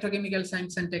of electrochemical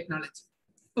science and technology.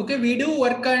 Okay, we do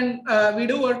work on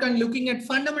looking at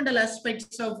fundamental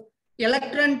aspects of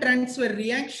electron transfer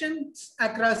reactions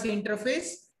across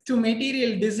interface to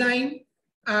material design,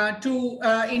 to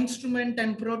instrument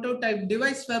and prototype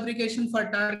device fabrication for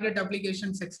target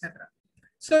applications, etc.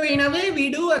 So in a way,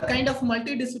 we do a kind of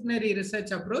multidisciplinary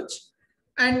research approach.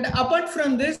 And apart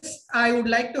from this, I would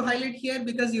like to highlight here,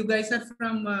 because you guys are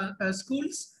from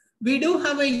schools, we do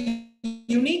have a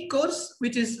unique course,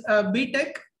 which is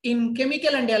BTech in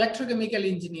chemical and electrochemical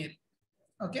engineering.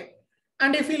 Okay.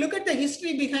 And if you look at the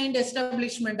history behind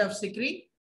establishment of CSIR-CLRI,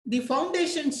 the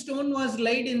foundation stone was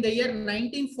laid in the year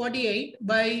 1948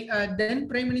 by then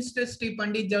Prime Minister Sri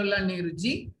Pandit Jawaharlal Nehru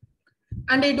ji,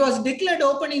 and it was declared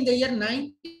open in the year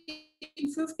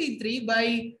 1953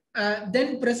 by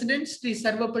then President Sri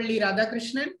Sarvapalli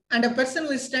Radhakrishnan, and a person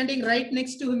who is standing right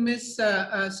next to him is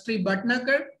Sri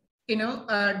Bhatnagar. You know,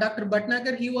 Dr.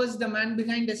 Bhatnagar, he was the man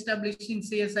behind establishing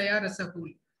CSIR as a whole.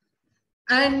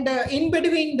 And in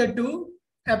between the two,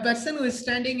 a person who is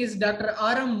standing is Dr.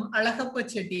 R.M. Alagappa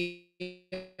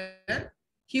Chettiar.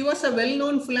 He was a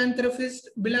well-known philanthropist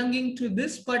belonging to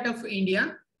this part of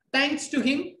India. Thanks to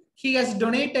him, he has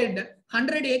donated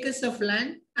 100 acres of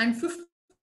land and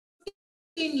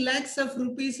 15 lakhs of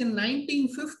rupees in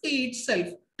 1950 itself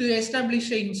to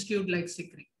establish an institute like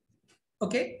CSIR-CLRI.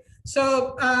 Okay,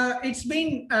 so it's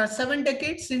been 7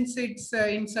 decades since its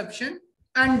inception.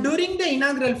 And during the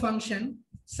inaugural function,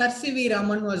 Sir C.V.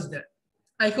 Raman was there.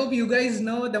 I hope you guys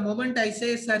know, the moment I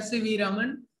say Sir C.V.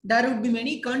 Raman, there would be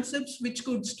many concepts which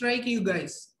could strike you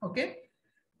guys. Okay.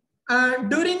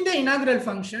 During the inaugural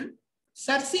function,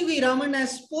 Sir C.V. Raman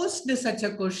has posed such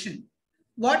a question: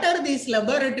 what are these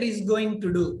laboratories going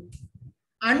to do?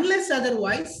 Unless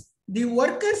otherwise, the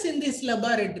workers in this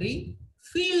laboratory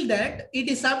feel that it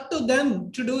is up to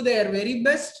them to do their very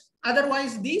best.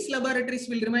 Otherwise, these laboratories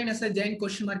will remain as a giant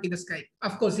question mark in the sky.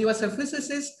 Of course, he was a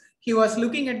physicist. He was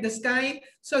looking at the sky.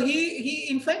 So he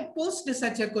in fact posed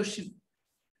such a question.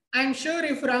 I'm sure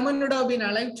if Raman would have been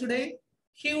alive today,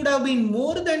 he would have been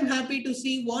more than happy to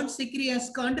see what CSIR-CLRI has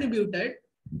contributed,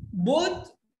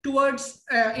 both towards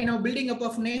building up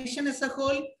of nation as a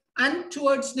whole and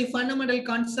towards the fundamental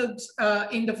concepts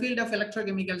in the field of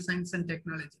electrochemical science and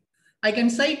technology. I can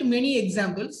cite many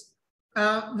examples.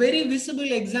 Very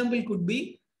visible example could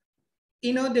be,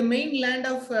 the mainland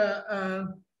of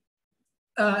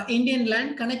Indian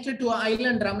land connected to an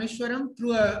island Rameshwaram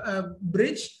through a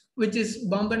bridge, which is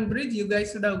Bomban Bridge. You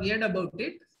guys would have heard about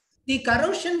it. The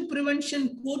corrosion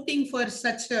prevention coating for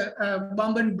such a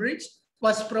Bomban Bridge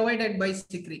was provided by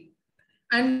CSIR-CLRI.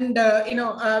 And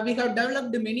we have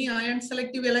developed many ion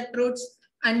selective electrodes,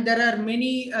 and there are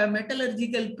many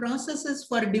metallurgical processes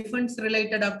for defense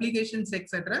related applications,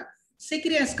 etc.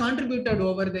 CSIR-CLRI has contributed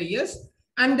over the years.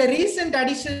 And the recent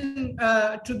addition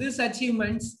to these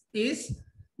achievements is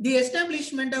the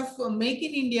establishment of Make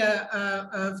in India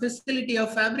facility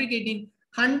of fabricating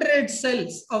 100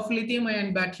 cells of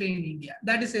lithium-ion battery in India.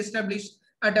 That is established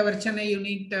at our Chennai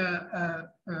unit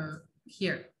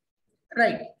here.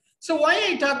 Right. So why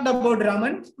I talked about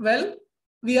Raman? Well,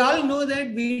 we all know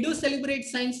that we do celebrate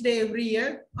Science Day every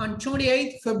year on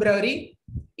 28th February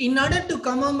in order to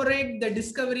commemorate the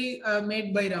discovery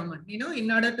made by Raman,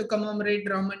 in order to commemorate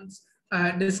Raman's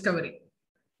discovery.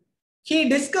 He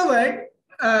discovered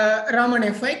Raman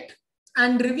effect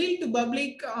and revealed to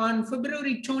public on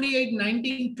February 28,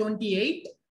 1928.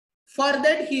 For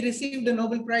that, he received a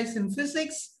Nobel Prize in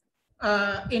Physics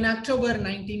in October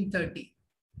 1930.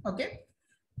 Okay.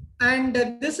 And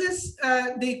this is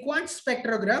the quartz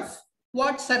spectrograph,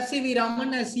 what Sir C.V.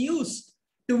 Raman has used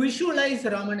to visualize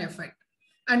the Raman effect.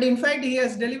 And in fact, he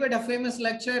has delivered a famous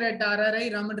lecture at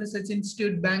RRI, Raman Research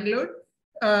Institute, Bangalore,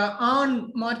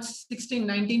 on March 16,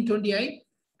 1928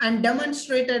 and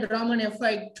demonstrated Raman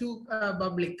effect to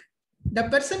public. The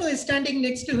person who is standing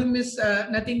next to him is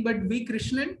nothing but V.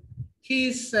 Krishnan. He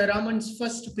is Raman's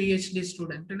first PhD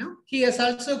student. He has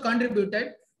also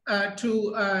contributed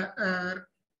to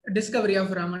discovery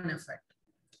of Raman effect.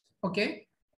 Okay,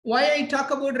 why I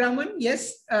talk about Raman?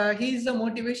 Yes, he is the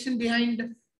motivation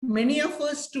behind many of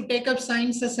us to take up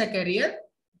science as a career.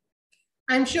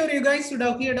 I'm sure you guys would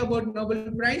have heard about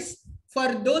Nobel Prize.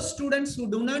 For those students who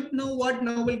do not know what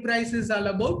Nobel Prize is all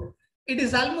about, it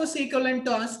is almost equivalent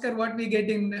to Oscar what we get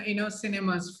in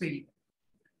cinemas field.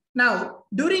 Now,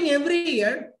 during every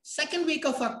year, second week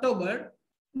of October,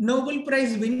 Nobel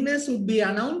Prize winners would be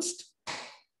announced.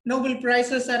 Nobel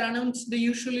Prizes are announced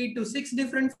usually to 6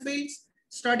 different fields,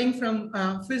 starting from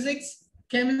physics,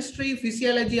 chemistry,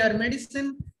 physiology or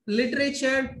medicine,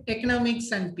 literature,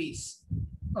 economics, and peace.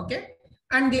 Okay.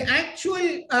 And the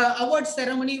actual award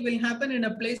ceremony will happen in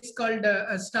a place called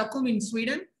Stockholm in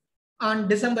Sweden on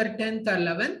December 10th or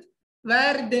 11th,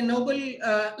 where the Nobel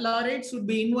laureates would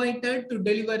be invited to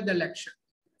deliver the lecture.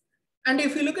 And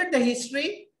if you look at the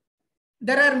history,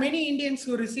 there are many Indians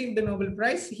who received the Nobel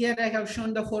Prize. Here I have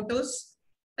shown the photos.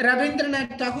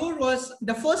 Rabindranath Tagore was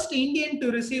the first Indian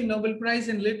to receive Nobel Prize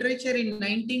in literature in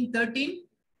 1913.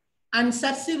 And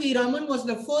Sir C.V. Raman was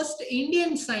the first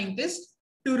Indian scientist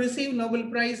to receive Nobel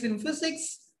Prize in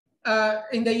physics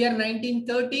in the year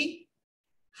 1930.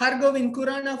 Hargobind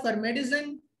Khurana for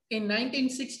medicine in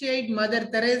 1968, Mother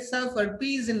Teresa for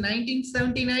peace in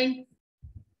 1979,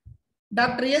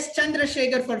 Dr. S.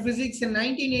 Chandrasekhar for physics in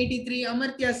 1983,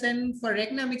 Amartya Sen for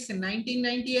economics in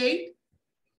 1998,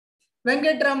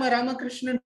 Venkatrama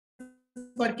Ramakrishnan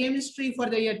for chemistry for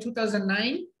the year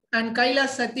 2009, and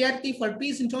Kailash Satyarthi for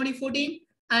peace in 2014,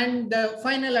 and the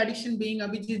final addition being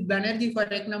Abhijit Banerjee for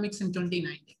economics in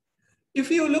 2019.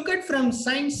 If you look at from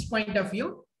science point of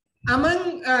view,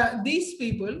 among these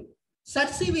people, Sir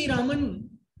C.V. Raman,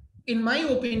 in my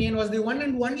opinion, was the one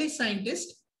and only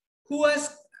scientist who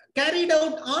has carried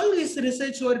out all his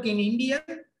research work in India,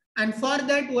 and for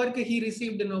that work he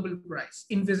received the Nobel Prize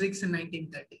in physics in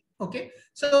 1930. Okay,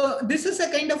 so this is a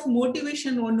kind of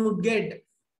motivation one would get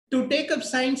to take up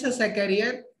science as a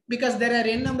career, because there are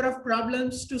a number of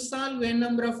problems to solve, a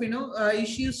number of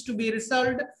issues to be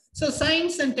resolved. So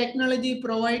science and technology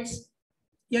provides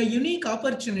a unique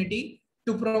opportunity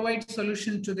to provide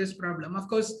solution to this problem. Of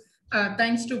course,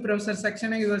 thanks to Professor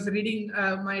Saxena, he was reading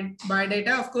my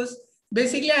biodata. Of course,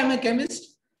 basically I'm a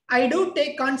chemist. I do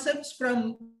take concepts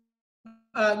from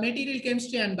material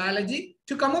chemistry and biology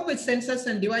to come up with sensors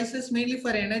and devices, mainly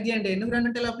for energy and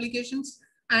environmental applications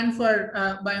and for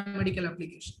biomedical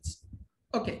applications.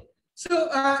 Okay, so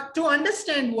to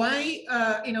understand why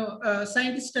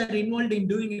scientists are involved in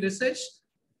doing research,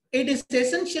 it is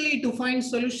essentially to find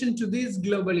solution to these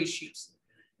global issues.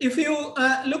 If you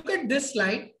look at this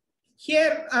slide,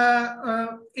 here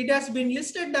it has been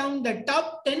listed down the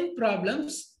top 10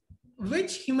 problems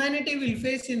which humanity will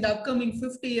face in the upcoming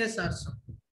 50 years or so.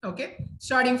 Okay,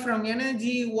 starting from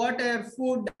energy, water,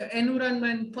 food,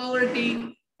 environment,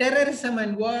 poverty, terrorism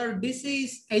and war,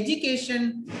 disease,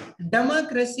 education,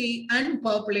 democracy, and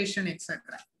population, etc.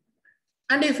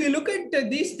 And if you look at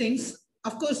these things,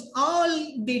 of course, all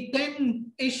the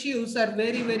 10 issues are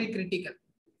very, very critical.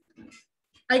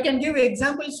 I can give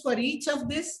examples for each of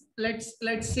this.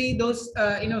 Let's see those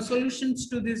solutions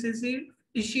to these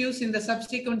issues in the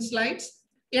subsequent slides.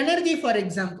 Energy, for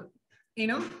example,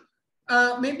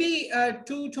 maybe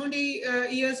 20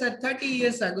 years or 30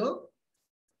 years ago,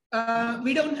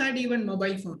 we don't had even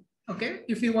mobile phone. Okay,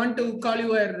 if you want to call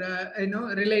your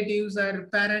relatives or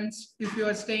parents, if you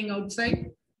are staying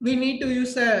outside, we need to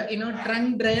use a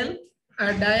trunk dial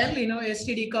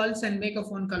STD calls and make a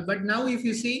phone call. But now if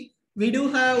you see, we do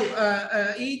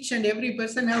have each and every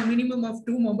person have minimum of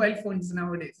 2 mobile phones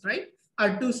nowadays, right?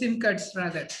 Or 2 SIM cards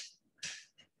rather.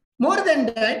 More than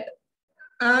that,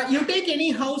 you take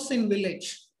any house in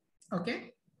village,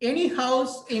 okay? Any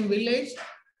house in village,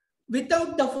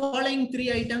 without the following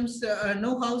 3 items,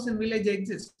 no house in village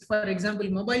exists. For example,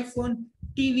 mobile phone,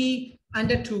 TV, and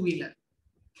a 2-wheeler.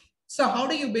 So how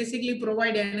do you basically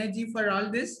provide energy for all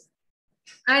this?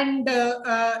 And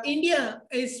India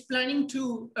is planning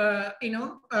to,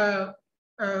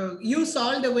 use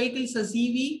all the vehicles as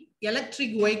EV,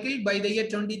 electric vehicle by the year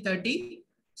 2030.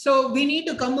 So we need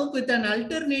to come up with an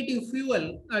alternative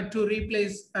fuel to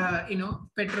replace,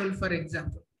 petrol, for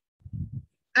example.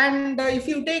 And if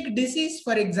you take disease,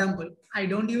 for example, I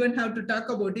don't even have to talk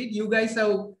about it. You guys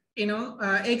have,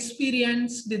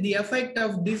 experienced the effect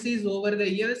of disease over the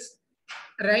years,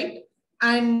 right?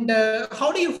 And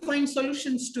how do you find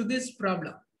solutions to this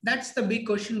problem? That's the big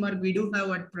question mark we do have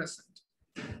at present.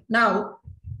 Now,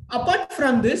 apart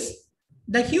from this,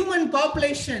 the human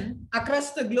population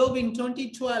across the globe in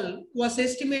 2012 was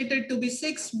estimated to be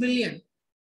 6 billion.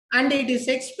 And it is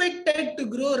expected to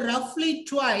grow roughly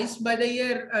twice by the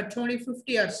year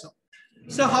 2050 or so.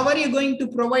 So how are you going to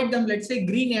provide them, let's say,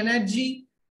 green energy,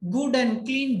 good and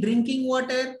clean drinking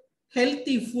water,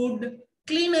 healthy food,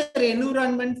 cleaner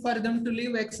environment for them to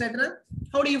live, etc.?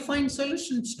 How do you find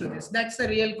solutions to this? That's the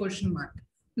real question mark.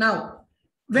 Now,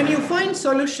 when you find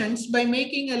solutions by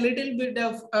making a little bit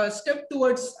of a step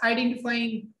towards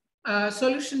identifying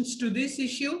solutions to this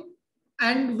issue,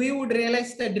 and we would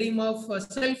realize the dream of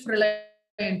self-reliant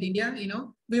India,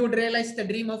 we would realize the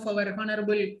dream of our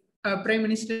Honorable Prime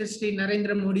Minister Shri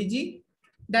Narendra Modi ji,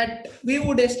 that we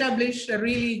would establish a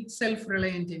really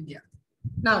self-reliant India.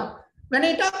 Now, when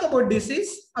I talk about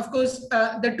disease, of course,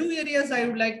 the two areas I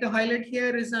would like to highlight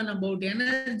here is on about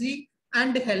energy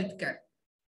and healthcare.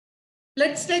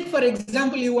 Let's take, for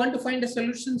example, you want to find a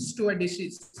solutions to a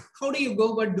disease. How do you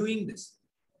go about doing this?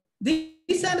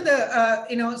 These are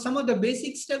the, some of the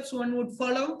basic steps one would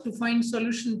follow to find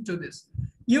solution to this.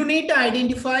 You need to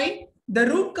identify the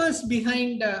root cause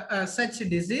behind such a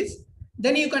disease.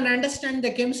 Then you can understand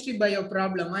the chemistry bio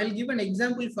problem. I'll give an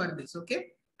example for this, okay?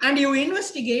 And you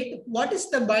investigate what is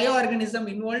the bioorganism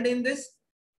involved in this.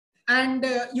 And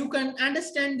you can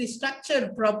understand the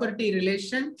structure property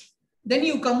relation. Then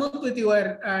you come up with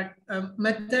your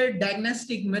method,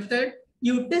 diagnostic method.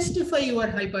 You testify your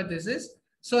hypothesis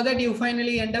so that you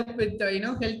finally end up with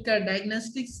healthcare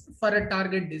diagnostics for a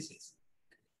target disease.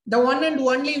 The one and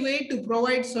only way to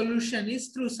provide solution is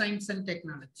through science and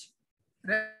technology.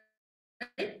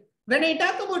 Right? When I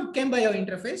talk about chem-bio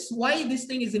interface, why this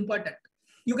thing is important?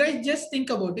 You guys just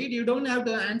think about it. You don't have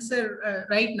to answer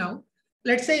right now.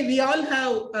 Let's say we all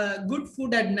have good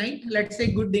food at night. Let's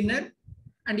say good dinner,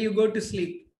 and you go to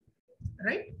sleep,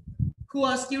 right? Who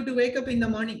asked you to wake up in the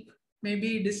morning?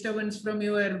 Maybe disturbance from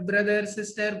your brother,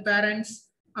 sister, parents,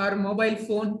 or mobile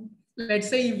phone. Let's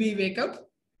say we wake up.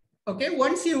 Okay,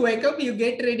 once you wake up, you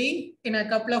get ready in a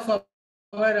couple of hours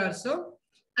or so.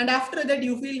 And after that,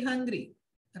 you feel hungry,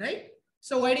 right?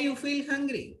 So why do you feel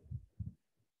hungry?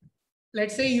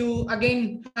 Let's say you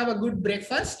again have a good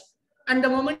breakfast. And the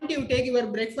moment you take your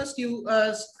breakfast, you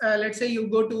let's say you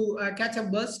go to catch a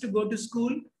bus to go to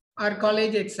school or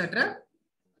college, etc.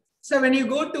 So when you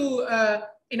go to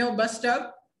bus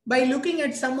stop, by looking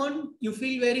at someone, you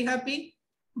feel very happy.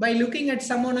 By looking at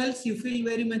someone else, you feel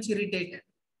very much irritated,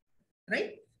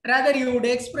 right? Rather, you would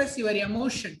express your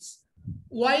emotions.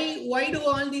 Why do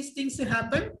all these things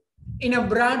happen? In a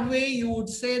broad way, you would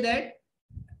say that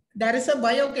there is a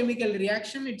biochemical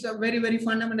reaction. It's a very, very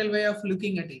fundamental way of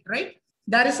looking at it, right?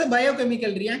 There is a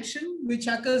biochemical reaction which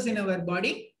occurs in our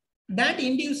body that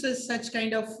induces such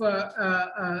kind of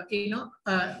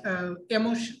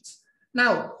emotions.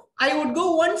 Now, I would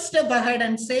go one step ahead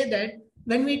and say that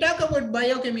when we talk about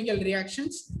biochemical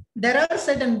reactions, there are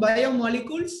certain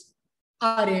biomolecules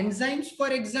or enzymes,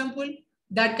 for example,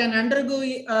 that can undergo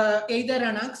either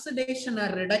an oxidation or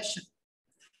reduction.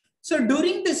 So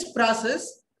during this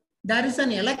process, there is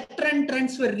an electron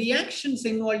transfer reactions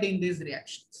involved in these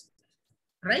reactions,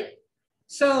 right?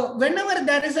 So whenever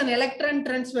there is an electron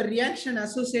transfer reaction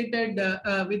associated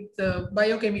with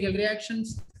biochemical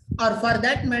reactions, or for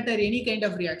that matter, any kind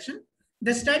of reaction,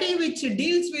 the study which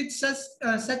deals with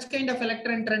such kind of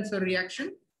electron transfer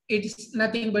reaction, it is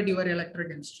nothing but your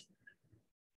electrochemistry.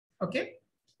 Okay.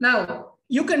 Now,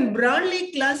 you can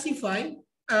broadly classify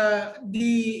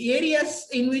the areas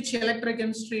in which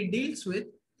electrochemistry deals with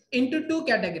into two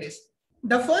categories.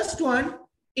 The first one,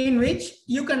 in which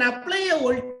you can apply a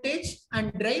voltage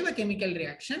and drive a chemical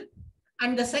reaction.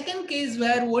 And the second case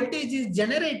where voltage is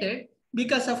generated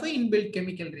because of an inbuilt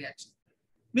chemical reaction.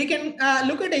 We can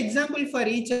look at an example for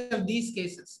each of these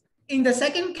cases. In the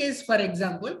second case, for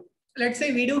example, let's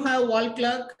say we do have wall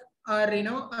clock or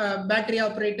battery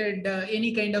operated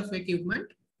any kind of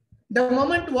equipment. The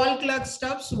moment wall clock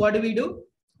stops, what do?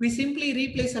 We simply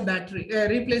replace a battery,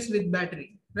 replace with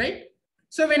battery, right?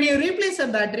 So when you replace a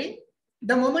battery,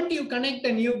 the moment you connect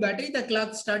a new battery, the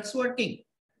clock starts working.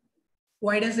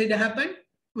 Why does it happen?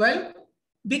 Well,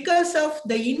 because of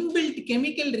the inbuilt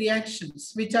chemical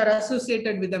reactions which are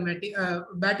associated with the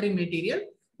battery material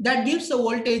that gives a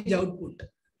voltage output.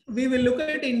 We will look at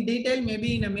it in detail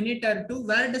maybe in a minute or two.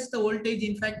 Where does the voltage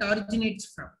in fact originates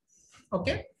from?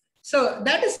 Okay. So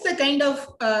that is the kind of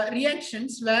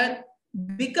reactions where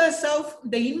because of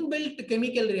the inbuilt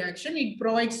chemical reaction, it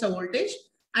provides a voltage,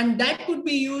 and that could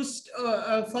be used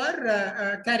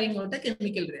for carrying out a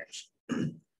chemical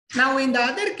reaction. Now, in the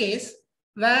other case,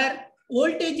 where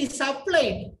voltage is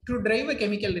applied to drive a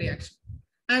chemical reaction,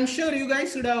 I'm sure you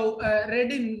guys would have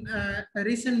read in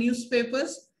recent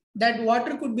newspapers that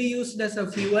water could be used as a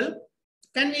fuel.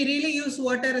 Can we really use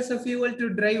water as a fuel to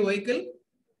drive vehicle?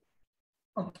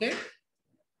 Okay.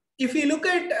 If you look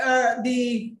at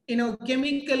the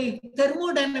chemical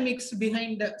thermodynamics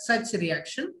behind such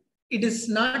reaction, it is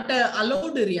not an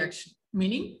allowed reaction,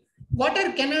 meaning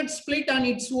water cannot split on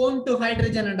its own to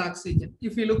hydrogen and oxygen.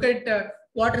 If you look at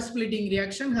water splitting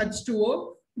reaction,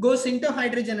 H2O goes into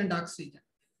hydrogen and oxygen.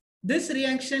 This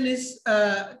reaction is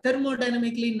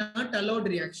thermodynamically not allowed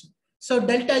reaction. So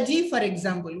delta G, for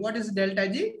example, what is delta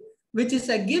G? Which is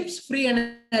a Gibbs free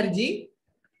energy.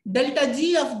 Delta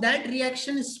G of that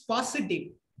reaction is positive,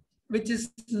 which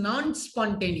is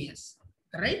non-spontaneous,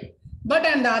 right? But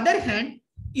on the other hand,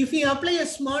 if you apply a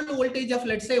small voltage of,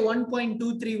 let's say,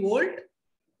 1.23 volt,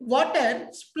 water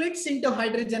splits into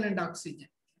hydrogen and oxygen,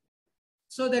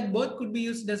 so that both could be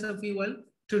used as a fuel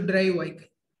to drive vehicle.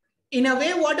 In a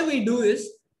way, what we do is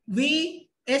we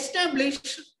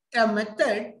establish a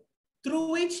method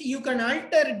through which you can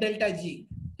alter delta G.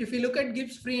 If you look at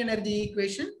Gibbs free energy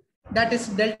equation, that is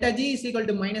delta G is equal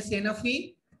to minus N of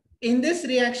E. In this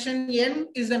reaction, N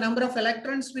is the number of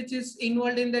electrons which is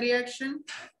involved in the reaction.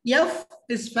 F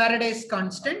is Faraday's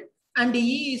constant and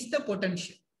E is the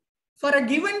potential. For a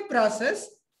given process,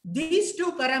 these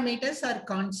two parameters are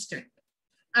constant.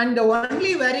 And the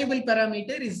only variable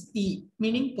parameter is E,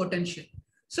 meaning potential.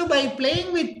 So by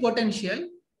playing with potential,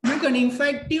 you can in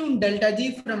fact tune delta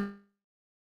G from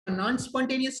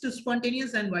non-spontaneous to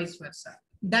spontaneous and vice versa.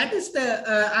 That is the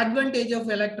advantage of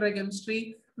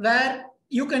electrochemistry, where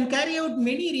you can carry out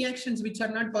many reactions which are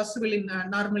not possible in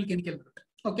normal chemical route.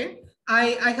 Okay,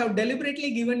 I have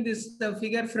deliberately given this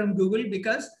figure from Google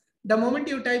because the moment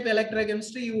you type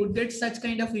electrochemistry, you would get such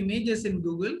kind of images in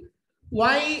Google.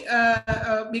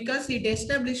 Why? Because it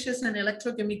establishes an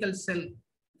electrochemical cell.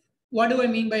 What do I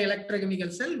mean by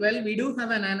electrochemical cell? Well, we do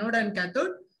have an anode and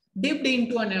cathode dipped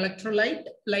into an electrolyte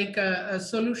like a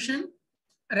solution,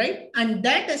 right? And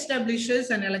that establishes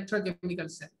an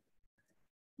electrochemical cell.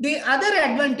 The other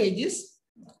advantage is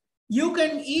you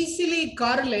can easily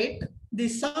correlate the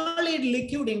solid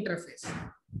liquid interface,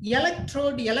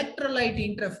 electrode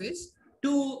electrolyte interface,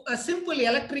 to a simple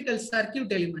electrical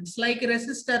circuit elements like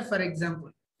resistor, for example,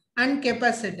 and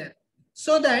capacitor,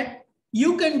 so that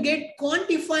you can get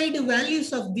quantified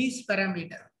values of these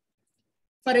parameters.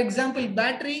 For example,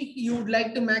 battery, you would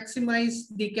like to maximize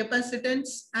the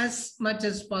capacitance as much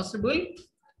as possible.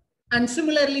 And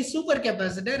similarly,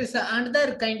 supercapacitor is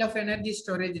another kind of energy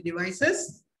storage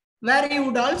devices where you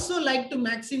would also like to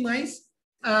maximize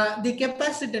the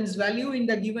capacitance value in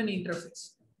the given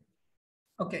interface.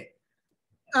 Okay.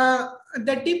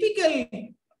 The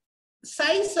typical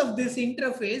size of this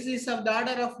interface is of the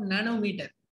order of nanometer.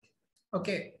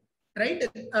 Okay. Right.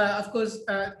 Of course,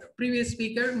 previous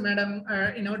speaker, Madam,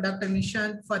 Dr.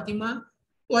 Nishad Fathima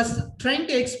was trying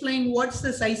to explain what's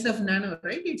the size of nano,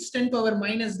 right? It's 10 power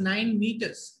minus 9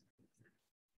 meters.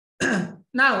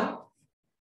 Now,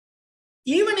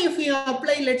 even if you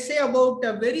apply, let's say, about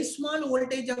a very small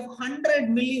voltage of 100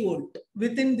 millivolt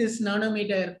within this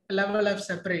nanometer level of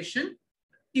separation,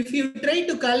 if you try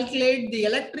to calculate the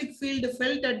electric field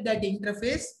felt at that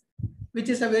interface, which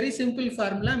is a very simple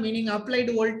formula, meaning applied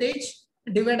voltage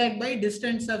divided by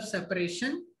distance of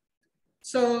separation.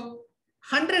 So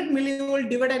 100 millivolt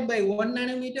divided by 1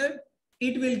 nanometer,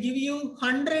 it will give you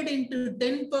 100 into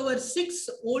 10 power 6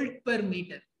 volt per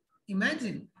meter.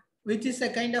 Imagine, which is a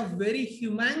kind of very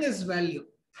humongous value,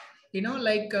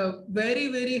 like a very,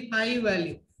 very high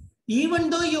value. Even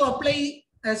though you apply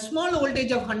a small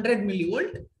voltage of 100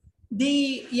 millivolt,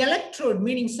 the electrode,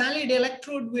 meaning solid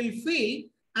electrode, will feel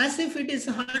as if it is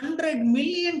 100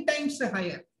 million times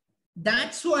higher.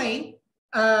 That's why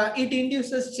it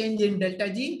induces change in delta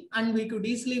G, and we could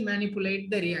easily manipulate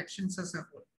the reactions as a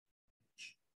whole.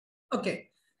 Okay.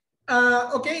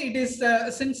 Okay, it is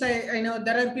since I know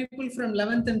there are people from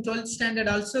 11th and 12th standard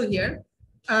also here.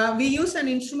 We use an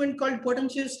instrument called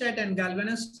potentiostat and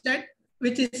galvanostat,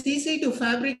 which is easy to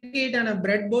fabricate on a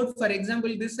breadboard. For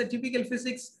example, this is a typical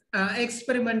physics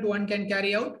experiment one can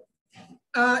carry out.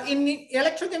 In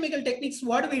electrochemical techniques,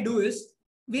 what we do is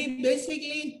we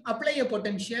basically apply a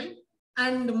potential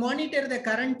and monitor the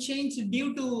current change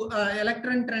due to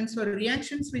electron transfer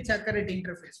reactions which occur at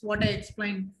interface, what I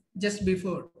explained just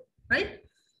before, right?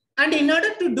 And in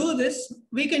order to do this,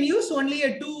 we can use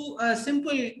only two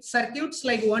simple circuits,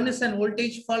 like one is an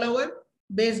voltage follower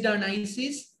based on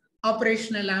ICs,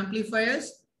 operational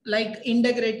amplifiers, like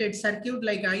integrated circuit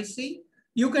like IC.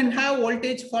 You can have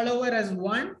voltage follower as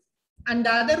 1, and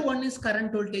the other one is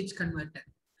current voltage converter.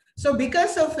 So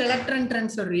because of electron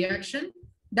transfer reaction,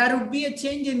 there would be a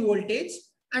change in voltage.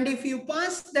 And if you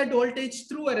pass that voltage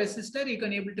through a resistor, you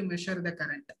can able to measure the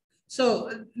current.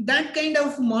 So that kind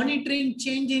of monitoring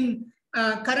change in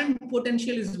current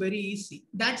potential is very easy.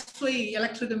 That's why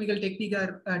electrochemical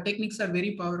techniques are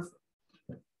very powerful.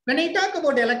 When I talk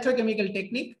about electrochemical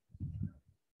technique,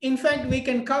 in fact, we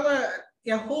can cover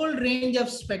a whole range of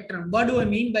spectrum. What do I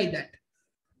mean by that?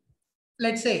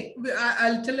 Let's say,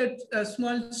 I'll tell a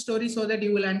small story so that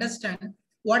you will understand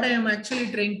what I am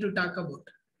actually trying to talk about.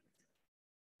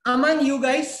 Among you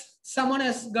guys, someone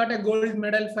has got a gold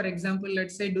medal, for example,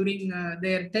 let's say during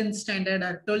their 10th standard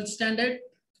or 12th standard.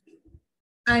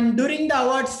 And during the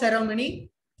award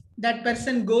ceremony, that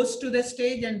person goes to the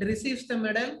stage and receives the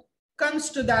medal,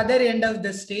 comes to the other end of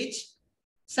the stage.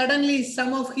 Suddenly,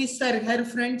 some of his or her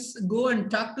friends go and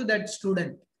talk to that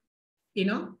student. You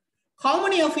know, how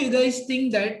many of you guys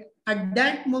think that at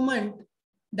that moment,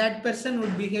 that person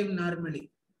would behave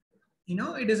normally? You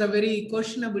know, it is a very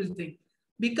questionable thing.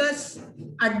 Because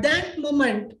at that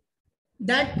moment,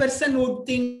 that person would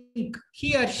think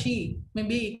he or she may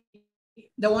be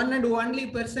the one and only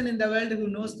person in the world who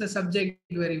knows the subject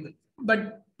very well.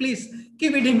 But please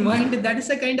keep it in mind, that is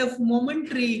a kind of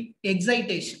momentary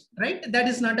excitation, right? That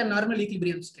is not a normal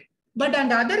equilibrium state. But on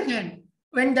the other hand,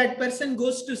 when that person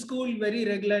goes to school very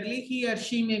regularly, he or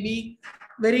she may be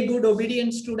very good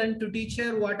obedient student to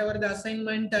teacher, whatever the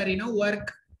assignment or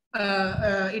work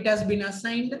it has been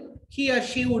assigned, he or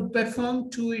she would perform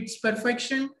to its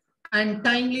perfection and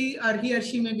timely, or he or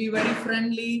she may be very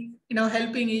friendly,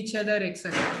 helping each other,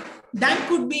 etc. That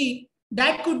could be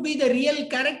the real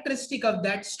characteristic of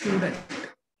that student.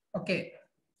 Okay.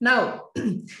 Now,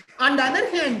 on the other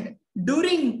hand,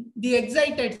 during the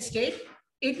excited state,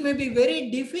 it may be very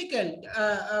difficult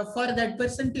for that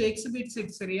person to exhibit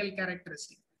its real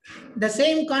characteristic. The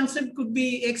same concept could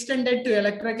be extended to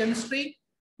electrochemistry,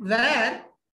 where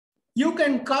you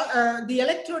can the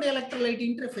electrode-electrolyte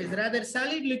interface, rather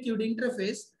solid-liquid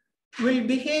interface,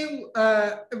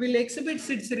 will exhibit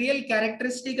its real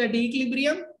characteristic at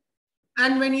equilibrium.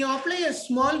 And when you apply a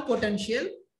small potential,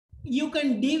 you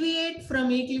can deviate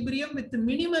from equilibrium with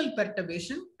minimal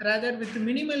perturbation, rather with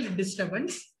minimal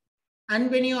disturbance.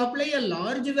 And when you apply a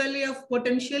large value of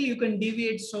potential, you can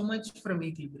deviate so much from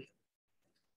equilibrium,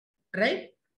 right?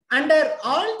 Under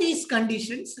all these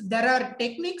conditions, there are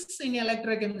techniques in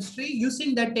electrochemistry.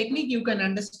 Using that technique, you can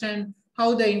understand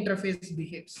how the interface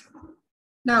behaves.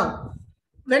 Now,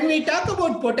 when we talk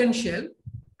about potential,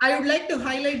 I would like to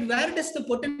highlight where does the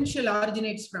potential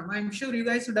originates from. I'm sure you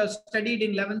guys would have studied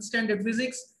in 11th standard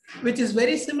physics, which is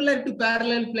very similar to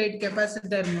parallel plate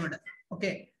capacitor model.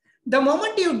 Okay. The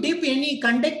moment you dip any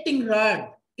conducting rod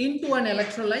into an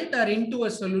electrolyte or into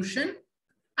a solution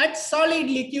at solid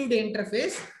liquid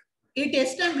interface, it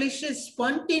establishes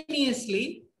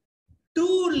spontaneously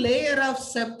two layers of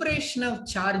separation of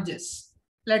charges.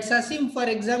 Let's assume, for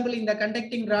example, in the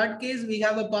conducting rod case, we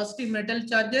have a positive metal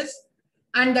charges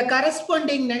and the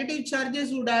corresponding negative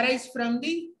charges would arise from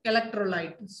the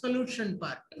electrolyte solution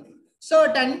part. So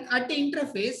at the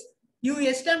interface, you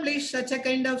establish such a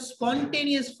kind of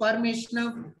spontaneous formation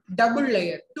of double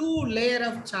layer, two layers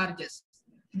of charges.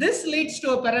 This leads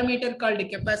to a parameter called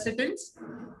capacitance,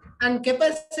 and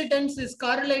capacitance is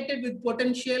correlated with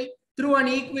potential through an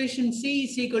equation C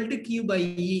is equal to Q by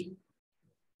E.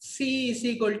 C is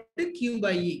equal to Q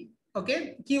by E.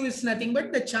 Okay, Q is nothing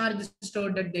but the charge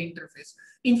stored at the interface.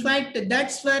 In fact,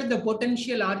 that's where the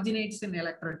potential originates in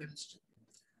electrochemistry.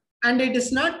 And it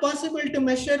is not possible to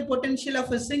measure potential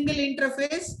of a single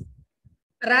interface.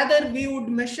 Rather, we would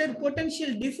measure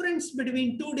potential difference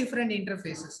between two different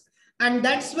interfaces. And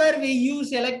that's where we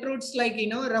use electrodes like,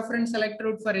 reference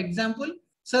electrode, for example,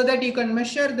 so that you can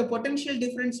measure the potential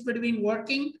difference between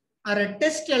working or a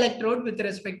test electrode with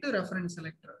respect to reference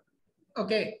electrode.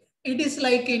 Okay. It is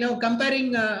like,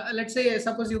 comparing, let's say,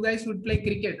 suppose you guys would play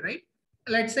cricket, right?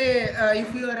 Let's say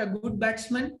if you are a good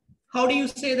batsman, how do you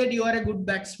say that you are a good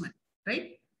batsman,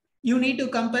 right? You need to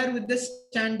compare with the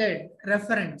standard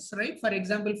reference, right? For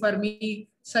example, for me,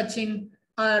 Sachin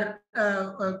or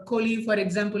Kohli, for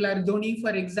example, or Dhoni,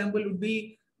 for example, would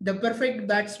be the perfect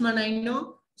batsman I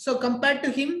know. So compared to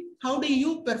him, how do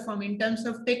you perform in terms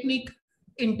of technique,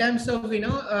 in terms of,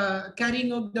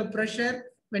 carrying out the pressure?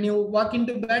 When you walk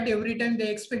into bat, every time they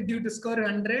expect you to score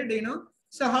 100,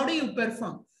 So how do you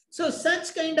perform? So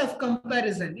such kind of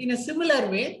comparison, in a similar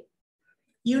way,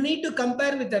 you need to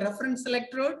compare with the reference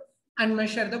electrode and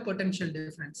measure the potential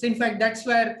difference. In fact, that's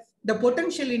where the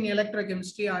potential in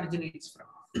electrochemistry originates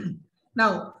from.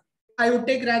 Now, I would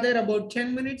take rather about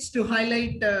 10 minutes to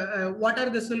highlight what are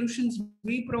the solutions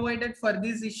we provided for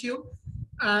this issue.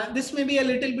 This may be a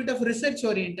little bit of research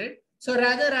oriented. So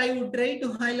rather I would try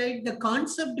to highlight the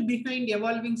concept behind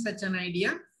evolving such an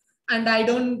idea. And I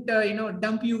don't,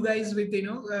 dump you guys with,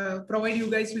 provide you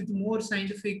guys with more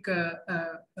scientific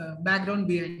background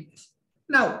behind this.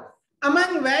 Now,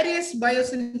 among various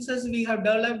biosensors we have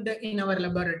developed in our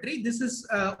laboratory, this is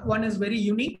one is very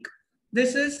unique.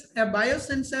 This is a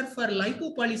biosensor for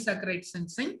lipopolysaccharide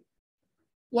sensing.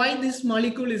 Why this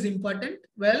molecule is important?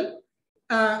 Well,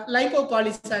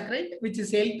 lipopolysaccharide, which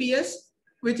is LPS,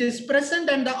 which is present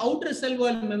on the outer cell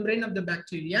wall membrane of the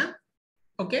bacteria.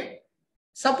 Okay.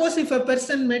 Suppose if a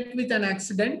person met with an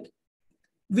accident,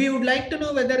 we would like to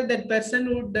know whether that person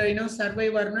would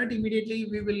survive or not. Immediately,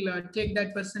 we will take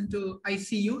that person to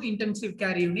ICU, intensive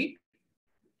care unit.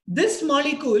 This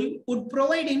molecule would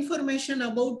provide information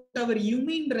about our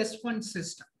immune response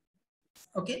system.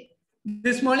 Okay,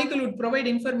 this molecule would provide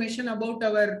information about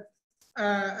our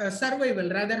survival,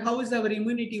 rather how is our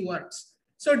immunity works.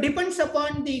 So depends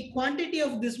upon the quantity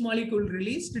of this molecule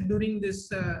released during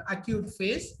this acute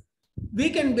phase, we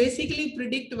can basically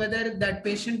predict whether that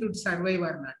patient would survive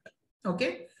or not.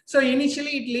 Okay, so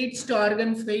initially it leads to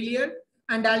organ failure,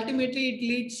 and ultimately it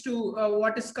leads to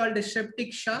what is called a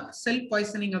septic shock,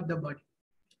 self-poisoning of the body.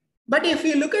 But if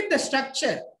you look at the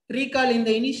structure, recall in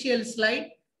the initial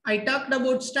slide, I talked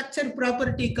about structure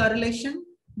property correlation.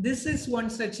 This is one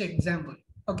such example.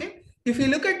 Okay, if you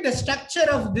look at the structure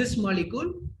of this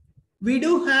molecule, we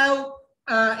do have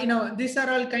these are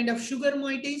all kind of sugar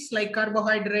moieties like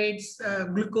carbohydrates,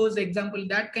 glucose, example,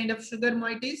 that kind of sugar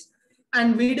moieties.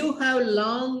 And we do have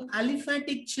long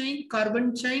aliphatic chain,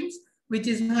 carbon chains, which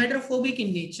is hydrophobic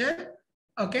in nature.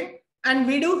 Okay. And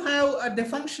we do have the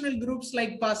functional groups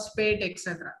like phosphate,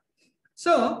 etc.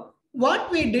 So what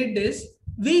we did is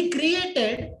we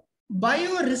created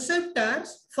bioreceptors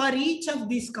for each of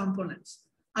these components.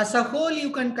 As a whole, you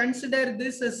can consider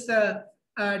this as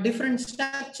different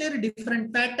structure,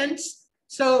 different patterns.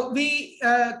 So we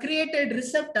created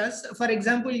receptors, for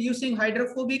example, using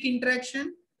hydrophobic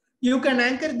interaction. You can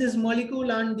anchor this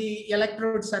molecule on the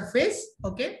electrode surface,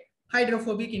 okay,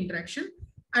 hydrophobic interaction.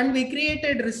 And we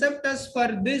created receptors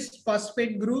for this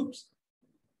phosphate groups.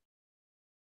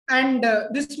 And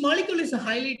this molecule is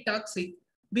highly toxic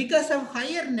because of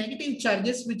higher negative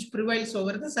charges which prevails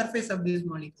over the surface of this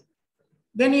molecule.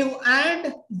 When you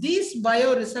add these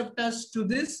bioreceptors to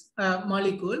this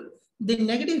molecule, the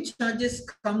negative charges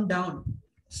come down.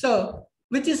 So,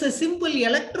 which is a simple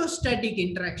electrostatic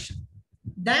interaction.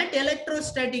 That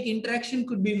electrostatic interaction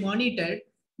could be monitored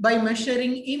by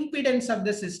measuring impedance of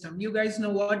the system. You guys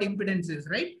know what impedance is,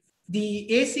 right? The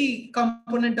AC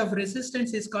component of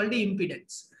resistance is called the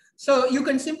impedance. So you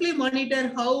can simply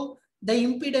monitor how the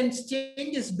impedance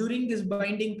changes during this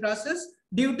binding process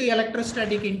due to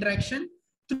electrostatic interaction,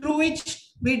 through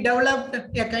which we developed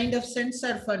a kind of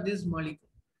sensor for this molecule.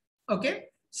 Okay,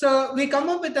 so we come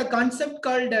up with a concept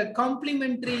called a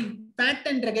complementary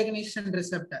pattern recognition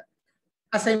receptor.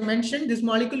 As I mentioned, this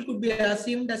molecule could be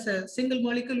assumed as a single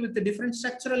molecule with a different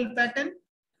structural pattern,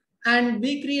 and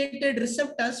we created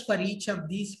receptors for each of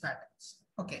these patterns.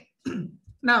 Okay,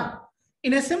 now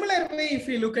in a similar way, if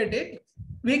you look at it,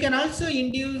 we can also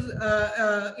induce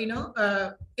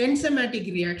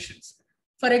enzymatic reactions.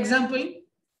 For example,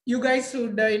 you guys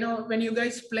would, when you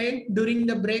guys play during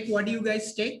the break, what do you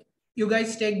guys take? You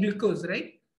guys take glucose,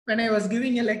 right? When I was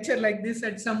giving a lecture like this,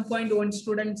 at some point, one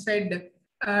student said,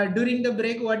 during the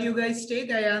break, what do you guys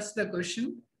take? I asked the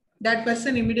question. That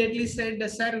person immediately said,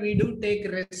 sir, we do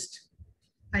take rest.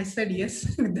 I said,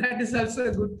 yes, that is also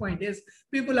a good point. Yes,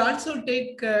 people also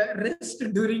take rest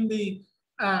during the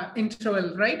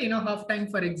interval, right? Half time,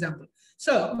 for example.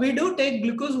 So we do take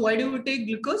glucose. Why do we take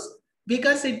glucose?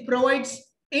 Because it provides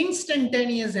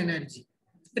instantaneous energy.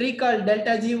 Recall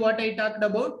delta G, what I talked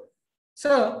about.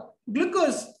 So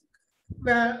glucose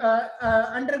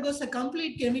undergoes a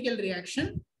complete chemical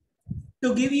reaction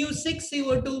to give you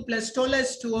 6CO2 plus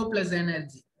 12H2O plus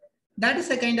energy. That is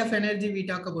the kind of energy we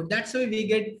talk about. That's why we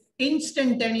get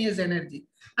instantaneous energy.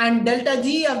 And delta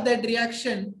G of that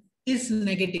reaction is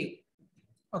negative.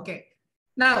 Okay.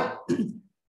 Now,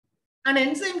 an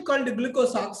enzyme called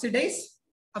glucose oxidase,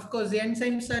 of course, the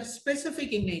enzymes are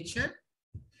specific in nature,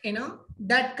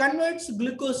 that converts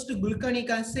glucose to gluconic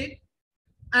acid,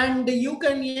 and you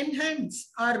can enhance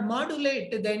or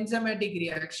modulate the enzymatic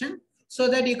reaction so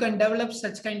that you can develop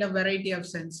such kind of variety of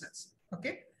sensors.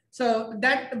 Okay. So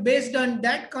that based on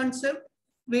that concept,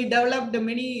 we developed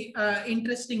many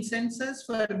interesting sensors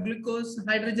for glucose,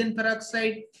 hydrogen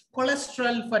peroxide,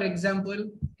 cholesterol, for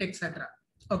example, etc.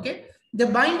 Okay. The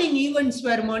binding events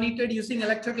were monitored using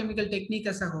electrochemical technique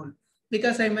as a whole,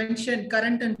 because I mentioned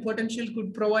current and potential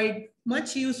could provide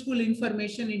much useful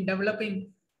information in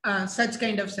developing such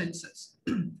kind of sensors.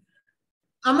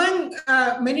 Among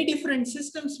many different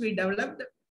systems we developed,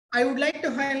 I would like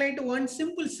to highlight one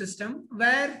simple system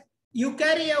where you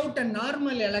carry out a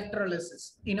normal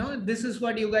electrolysis. This is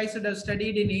what you guys would have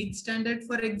studied in 8th standard,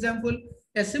 for example,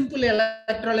 a simple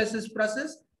electrolysis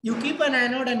process. You keep an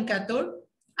anode and cathode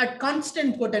at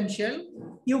constant potential.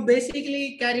 You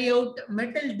basically carry out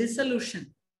metal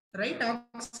dissolution, right?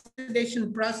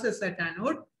 Oxidation process at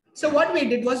anode. So what we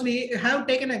did was we have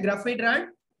taken a graphite rod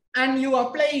and you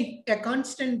apply a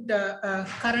constant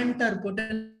current or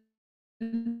potential.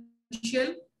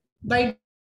 By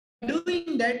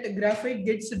doing that, graphite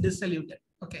gets diluted.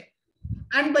 Okay.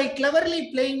 And by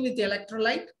cleverly playing with the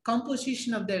electrolyte,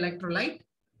 composition of the electrolyte,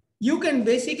 you can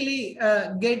basically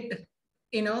get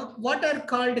what are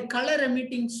called color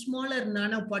emitting smaller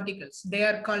nanoparticles. They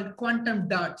are called quantum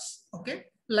dots. Okay.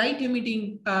 Light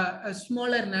emitting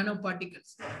smaller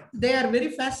nanoparticles. They are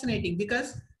very fascinating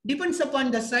because depends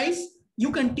upon the size,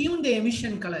 you can tune the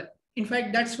emission color. In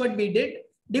fact, that's what we did.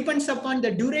 Depends upon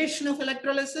the duration of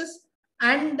electrolysis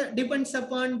and depends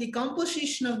upon the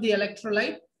composition of the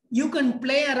electrolyte. You can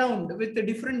play around with the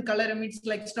different color emits,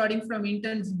 like starting from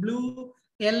intense blue,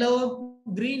 yellow,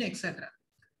 green, etc.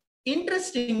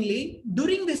 Interestingly,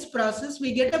 during this process,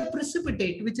 we get a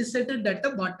precipitate which is settled at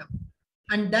the bottom.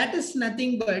 And that is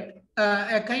nothing but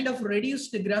a kind of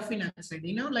reduced graphene oxide,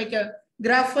 like a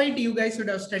graphite you guys would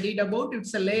have studied about.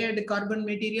 It's a layered carbon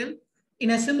material.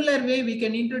 In a similar way, we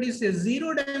can introduce a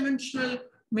zero-dimensional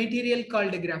material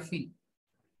called graphene.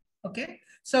 Okay,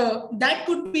 so that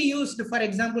could be used, for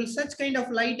example, such kind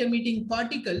of light-emitting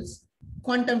particles,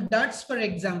 quantum dots, for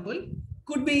example,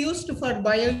 could be used for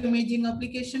bioimaging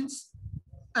applications.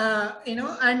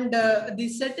 And the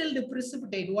settled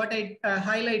precipitate, what I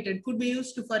highlighted, could be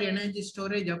used for energy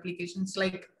storage applications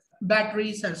like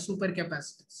batteries or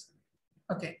supercapacitors.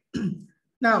 Okay.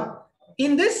 Now,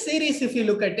 in this series, if you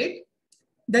look at it,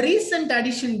 the recent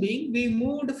addition being, we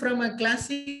moved from a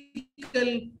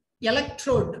classical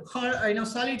electrode,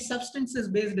 solid substances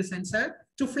based sensor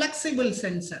to flexible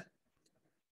sensor.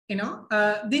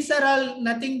 These are all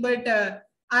nothing but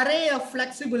array of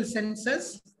flexible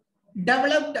sensors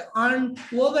developed on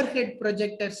overhead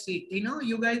projector sheet.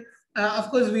 You guys,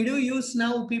 of course, we do use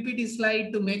now PPT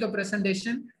slide to make a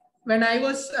presentation. When I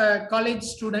was a college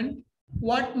student,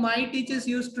 what my teachers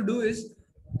used to do is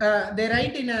they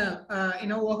write in a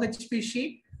OHP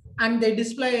sheet and they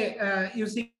display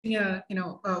using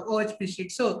OHP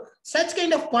sheet. So such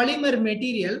kind of polymer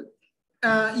material,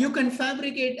 you can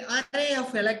fabricate array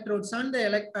of electrodes on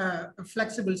the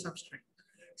flexible substrate.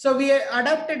 So we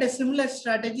adopted a similar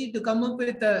strategy to come up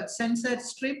with a sensor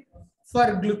strip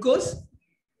for glucose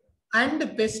and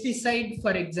pesticide,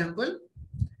 for example.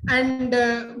 And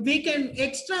we can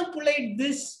extrapolate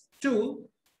this to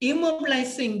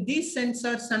immobilizing these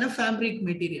sensors on a fabric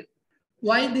material.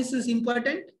 Why this is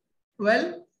important?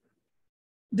 Well,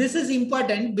 this is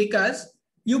important because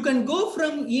you can go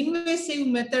from invasive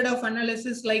method of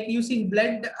analysis like using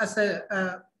blood as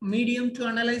a medium to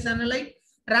analyze analyte.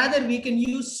 Rather, we can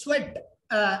use sweat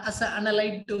as an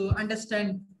analyte to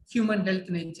understand human health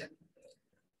nature.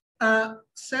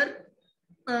 Sir,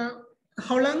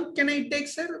 how long can I take,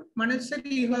 sir? Manoj sir,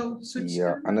 you have switched.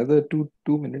 Yeah, another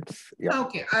two minutes. Yeah.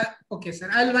 Okay. Okay, sir.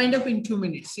 I'll wind up in 2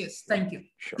 minutes. Yes, thank you.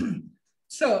 Sure.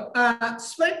 So,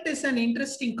 sweat is an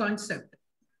interesting concept.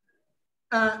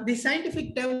 The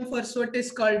scientific term for sweat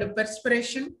is called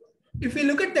perspiration. If you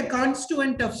look at the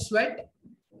constituent of sweat,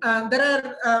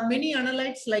 there are many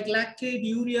analytes like lactate,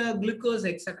 urea, glucose,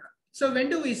 etc. So when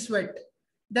do we sweat?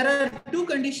 There are two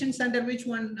conditions under which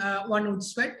one would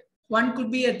sweat. One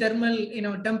could be a thermal,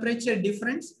 temperature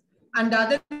difference, and the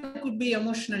other could be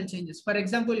emotional changes. For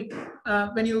example,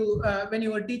 when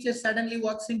your teacher suddenly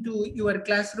walks into your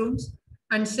classrooms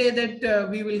and say that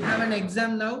we will have an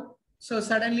exam now, so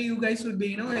suddenly you guys would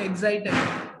be, excited.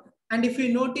 And if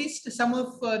you noticed, some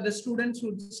of the students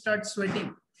would start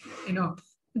sweating,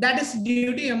 that is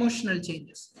due to emotional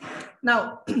changes.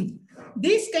 Now,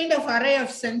 this kind of array of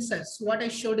sensors, what I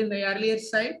showed in the earlier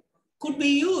slide, could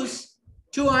be used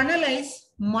to analyze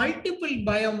multiple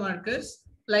biomarkers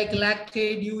like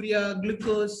lactate, urea,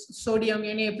 glucose, sodium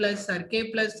Na+, or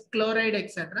K+, chloride,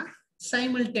 etc.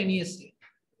 simultaneously.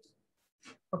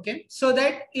 Okay, so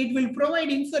that it will provide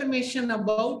information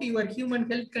about your human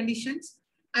health conditions,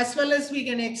 as well as we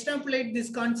can extrapolate this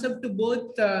concept to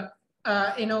both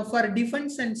for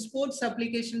defense and sports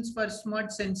applications for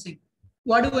smart sensing.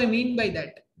 What do I mean by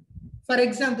that? For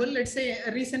example, let's say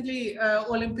recently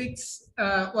Olympics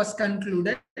was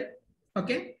concluded.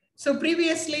 Okay. So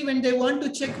previously, when they want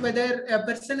to check whether a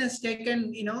person has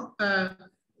taken,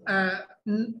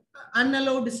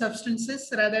 unallowed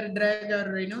substances, rather drug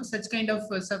or, such kind of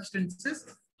substances,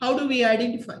 how do we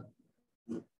identify?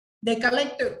 They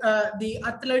collect the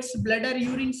athlete's blood or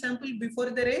urine sample before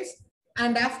the race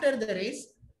and after the race.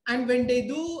 And when they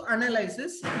do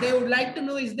analysis, they would like to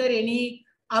know, is there any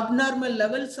abnormal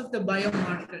levels of the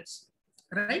biomarkers,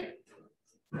 right?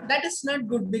 That is not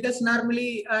good because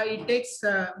normally it takes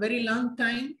a very long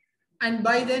time. And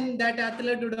by then that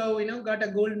athlete would have, got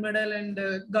a gold medal and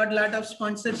got a lot of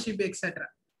sponsorship, etc.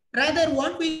 Rather,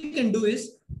 what we can do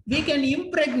is we can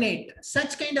impregnate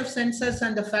such kind of sensors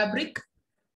on the fabric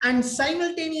and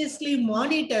simultaneously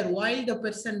monitor while the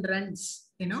person runs,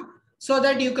 so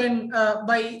that you can,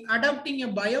 by adopting a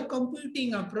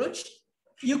biocomputing approach,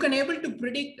 you can able to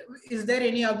predict, is there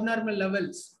any abnormal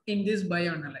levels in this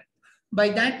bioanalyte. By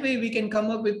that way, we can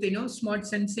come up with, smart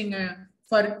sensing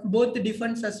for both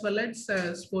defense as well as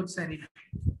sports arena.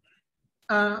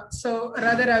 So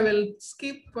rather, I will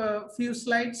skip a few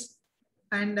slides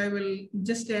and I will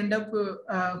just end up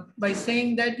by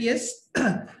saying that, yes,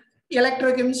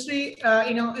 electrochemistry,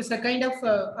 is a kind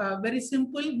of very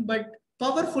simple but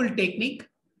powerful technique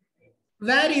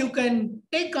where you can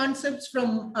take concepts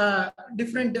from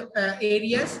different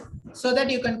areas so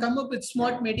that you can come up with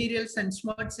smart materials and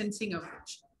smart sensing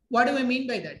approach. What do I mean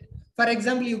by that? For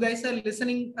example, you guys are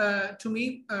listening to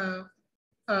me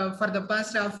for the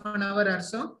past half an hour or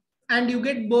so, and you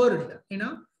get bored,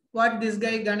 what this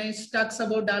guy Ganesh talks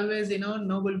about always,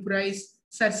 Nobel Prize,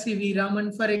 Sir C.V.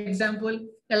 Raman, for example,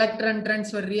 electron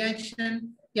transfer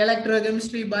reaction,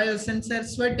 electrochemistry, biosensor,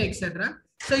 sweat, etc.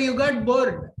 So you got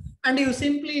bored and you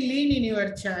simply lean in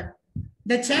your chair.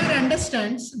 The chair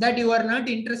understands that you are not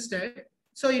interested,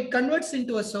 so it converts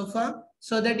into a sofa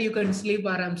so that you can sleep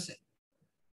aramse.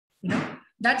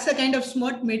 That's the kind of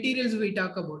smart materials we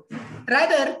talk about.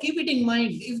 Rather, keep it in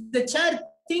mind, if the chair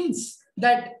thinks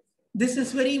that this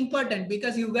is very important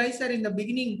because you guys are in the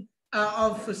beginning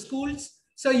of schools,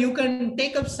 so you can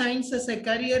take up science as a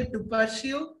career to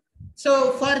pursue.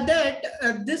 So for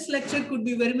that, this lecture could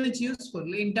be very much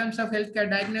useful in terms of healthcare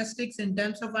diagnostics, in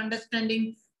terms of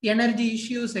understanding energy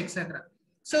issues, etc.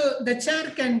 So the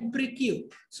chair can prick you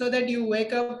so that you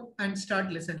wake up and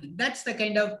start listening. That's the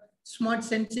kind of smart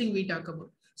sensing we talk about.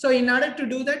 So in order to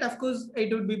do that, of course,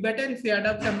 it would be better if we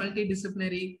adopt a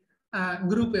multidisciplinary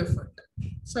group effort.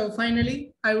 So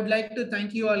finally, I would like to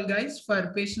thank you all guys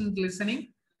for patient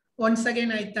listening. Once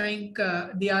again, I thank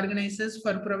the organizers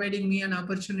for providing me an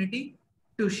opportunity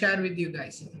to share with you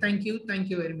guys. Thank you. Thank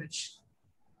you very much.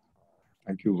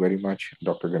 Thank you very much,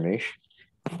 Dr. Ganesh,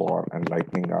 for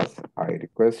enlightening us. I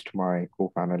request my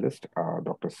co-panelist,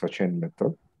 Dr. Sachin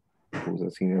Mittal, who's a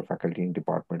senior faculty in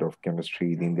Department of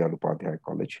Chemistry, Deen Dayal Upadhyay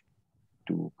College,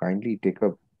 to kindly take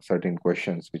up certain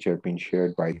questions which have been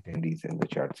shared by attendees in the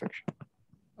chat section.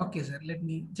 Okay, sir. Let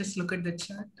me just look at the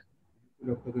chat.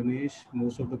 Dr. Ganesh,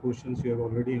 most of the questions you have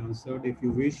already answered. If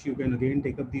you wish, you can again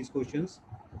take up these questions.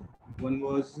 One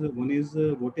is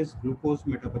what is glucose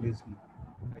metabolism?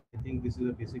 I think this is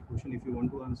a basic question. If you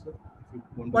want to answer,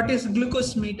 what is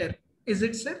glucose meter? Is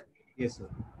it, sir? Yes, sir.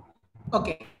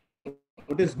 Okay.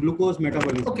 What is glucose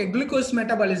metabolism? Okay, glucose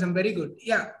metabolism. Very good.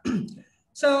 Yeah.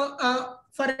 So,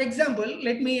 for example,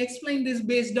 let me explain this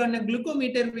based on a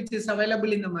glucometer which is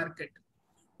available in the market.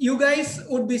 You guys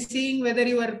would be seeing whether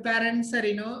your parents or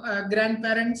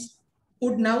grandparents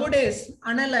would nowadays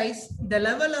analyze the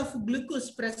level of glucose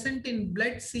present in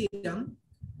blood serum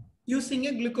using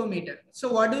a glucometer.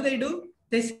 So what do?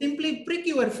 They simply prick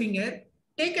your finger,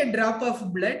 take a drop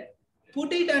of blood,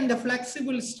 put it on the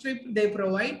flexible strip they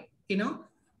provide,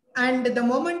 and the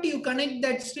moment you connect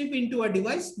that strip into a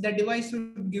device, the device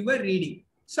will give a reading.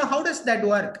 So how does that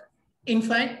work? In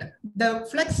fact, the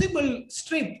flexible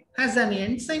strip has an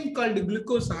enzyme called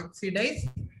glucose oxidase,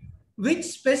 which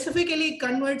specifically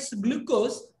converts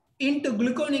glucose into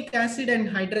gluconic acid and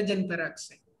hydrogen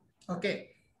peroxide. Okay.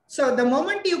 So the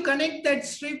moment you connect that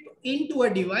strip into a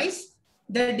device,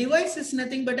 the device is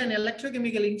nothing but an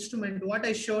electrochemical instrument. What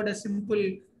I showed, a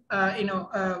simple,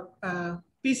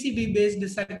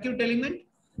 PCB-based circuit element,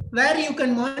 where you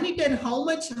can monitor how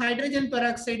much hydrogen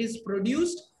peroxide is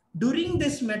produced during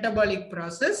this metabolic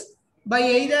process by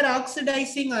either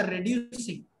oxidizing or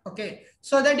reducing. Okay,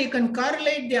 so that you can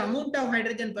correlate the amount of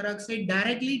hydrogen peroxide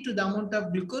directly to the amount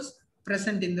of glucose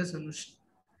present in the solution.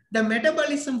 The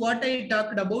metabolism, what I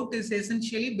talked about, is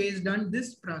essentially based on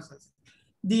this process.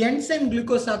 The enzyme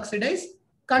glucose oxidase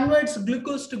converts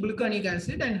glucose to gluconic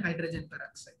acid and hydrogen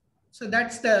peroxide. So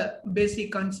that's the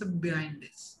basic concept behind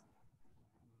this.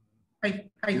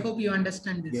 I hope you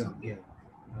understand this. Yeah.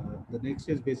 The next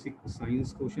is basic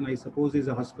science question. I suppose is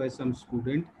asked by some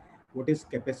student. What is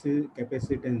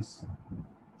capacitance?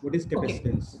 What is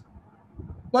capacitance? Okay.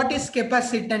 What is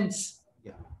capacitance?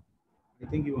 Yeah, I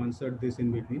think you answered this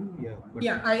in between. Yeah. But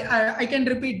yeah, I can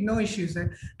repeat, no issues.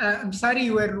 I'm sorry,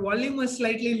 your volume was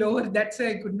slightly lower. That's why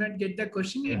I could not get the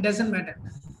question. Yeah. It doesn't matter.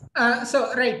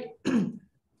 So, right.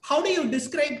 How do you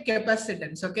describe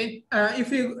capacitance? Okay.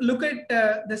 If you look at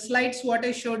the slides, what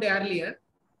I showed earlier,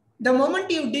 the moment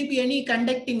you dip any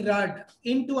conducting rod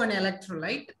into an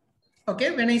electrolyte,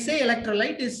 okay, when I say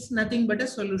electrolyte, is nothing but a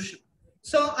solution.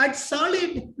 So at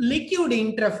solid liquid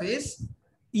interface,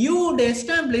 you would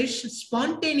establish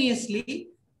spontaneously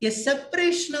a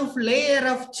separation of layer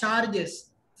of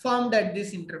charges formed at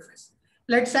this interface.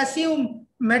 Let's assume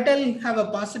metal have a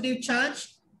positive charge,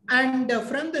 and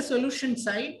from the solution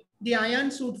side, the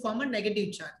ions would form a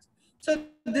negative charge. So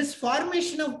this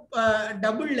formation of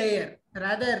double layer,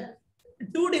 rather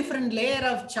two different layer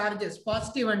of charges,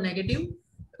 positive and negative,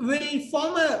 will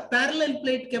form a parallel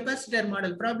plate capacitor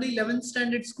model. Probably 11th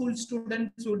standard school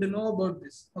students would know about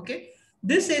this. Okay,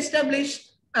 this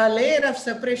established a layer of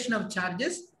separation of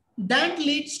charges that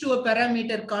leads to a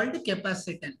parameter called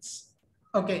capacitance.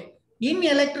 Okay, in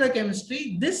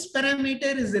electrochemistry, this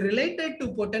parameter is related to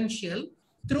potential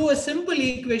through a simple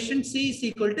equation C is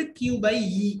equal to Q by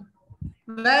E,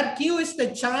 where Q is the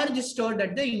charge stored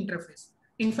at the interface.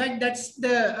 In fact, that's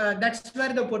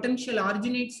where the potential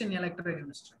originates in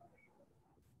electrochemistry.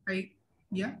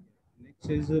 Yeah. Next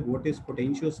is what is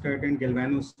potentiostat and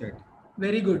galvanostat?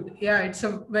 Very good. Yeah, it's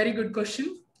a very good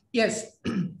question. Yes.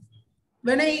 If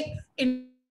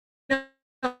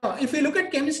you look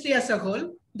at chemistry as a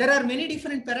whole, there are many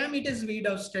different parameters we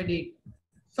have studied.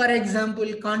 For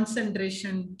example,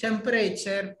 concentration,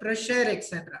 temperature, pressure,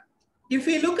 etc. If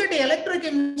we look at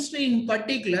electrochemistry in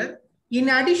particular, in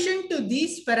addition to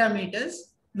these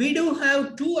parameters, we do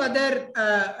have two other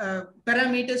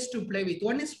parameters to play with.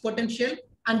 One is potential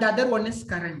and the other one is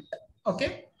current.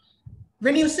 Okay.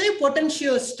 When you say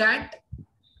potentiostat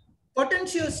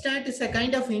is a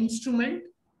kind of instrument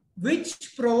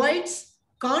which provides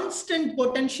constant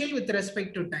potential with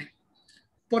respect to time.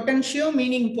 Potentio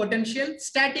meaning potential,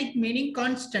 static meaning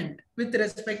constant with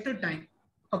respect to time.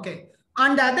 Okay.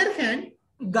 On the other hand,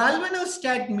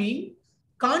 galvanostat means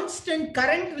constant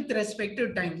current with respect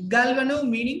to time. Galvano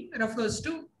meaning refers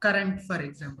to current, for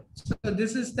example. So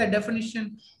this is the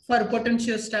definition for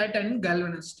potentiostat and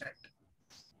galvanostat.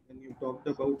 When you talked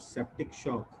about septic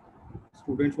shock,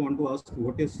 students want to ask,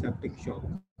 what is septic shock?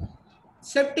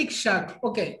 Septic shock.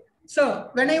 Okay. So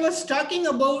when I was talking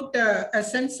about a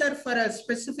sensor for a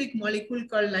specific molecule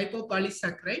called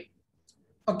lipopolysaccharide,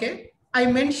 okay, I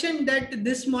mentioned that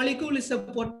this molecule is a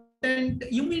potent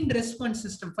immune response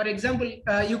system. For example,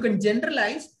 you can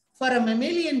generalize for a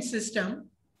mammalian system,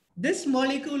 this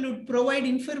molecule would provide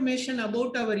information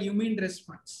about our immune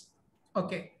response.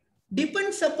 Okay,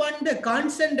 depends upon the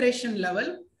concentration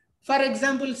level. For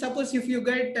example, suppose if you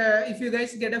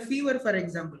guys get a fever, for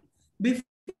example, before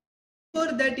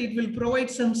that it will provide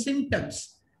some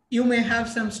symptoms. You may have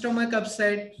some stomach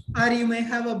upset, or you may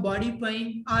have a body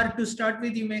pain, or to start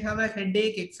with, you may have a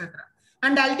headache, etc.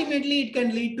 And ultimately, it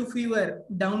can lead to fever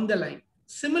down the line.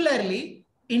 Similarly,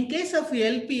 in case of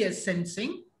LPS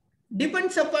sensing,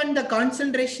 depends upon the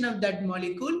concentration of that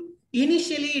molecule.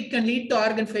 Initially, it can lead to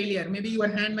organ failure. Maybe your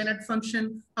hand may not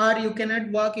function, or you cannot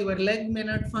walk, your leg may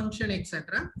not function,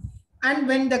 etc. And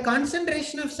when the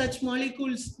concentration of such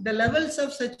molecules, the levels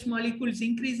of such molecules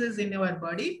increases in our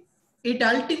body, it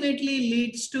ultimately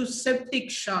leads to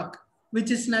septic shock, which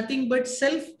is nothing but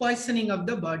self-poisoning of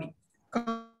the body.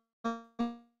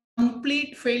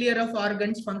 Complete failure of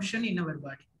organs function in our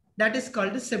body. That is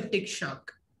called a septic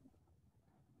shock.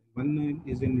 One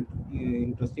is an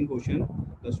interesting question.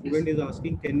 The student is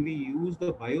asking, can we use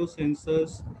the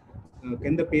biosensors?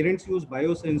 Can the parents use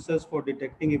biosensors for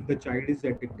detecting if the child is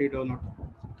addicted or not?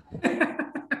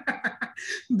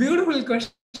 Beautiful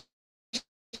question.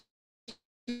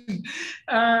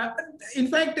 In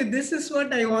fact, this is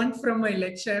what I want from my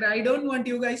lecture. I don't want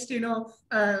you guys to,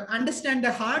 understand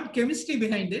the hard chemistry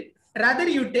behind it. Rather,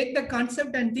 you take the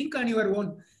concept and think on your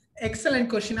own. Excellent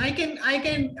question. I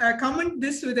can comment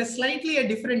this with a slightly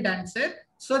different answer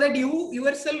so that you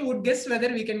yourself would guess whether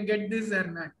we can get this or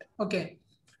not. Okay.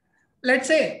 Let's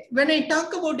say when I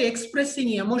talk about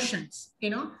expressing emotions,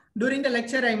 during the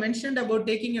lecture, I mentioned about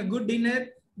taking a good dinner,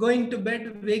 going to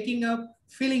bed, waking up,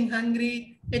 feeling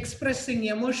hungry, expressing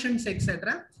emotions,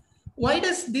 etc. Why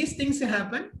does these things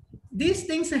happen? These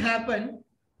things happen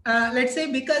let's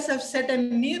say because of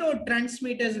certain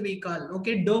neurotransmitters we call,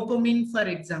 okay, dopamine, for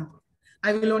example.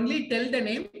 I will only tell the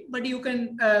name, but you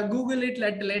can Google it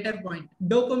at a later point.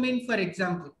 Dopamine, for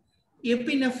example,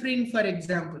 epinephrine, for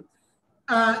example.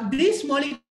 These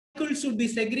molecules should be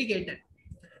segregated.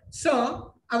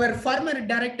 So our former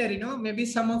director, maybe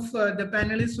some of the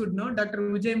panelists would know, Dr.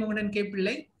 Vijay Mohan K.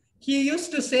 Pillai, he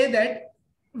used to say that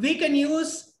we can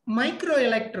use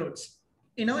microelectrodes,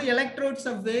 electrodes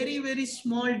of very, very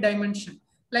small dimension,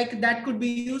 like that could be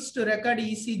used to record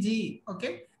ECG,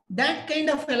 okay? That kind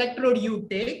of electrode you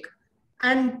take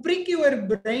and prick your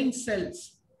brain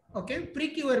cells, okay?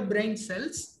 Prick your brain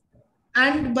cells,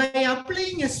 and by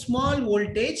applying a small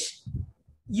voltage,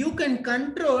 you can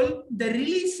control the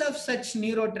release of such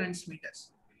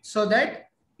neurotransmitters so that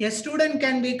a student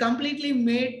can be completely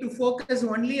made to focus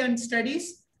only on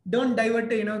studies, don't divert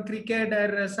to cricket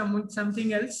or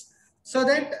something else, so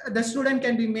that the student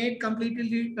can be made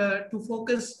completely to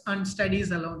focus on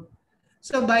studies alone.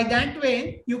 So by that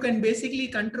way, you can basically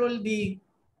control the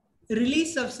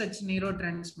release of such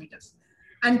neurotransmitters.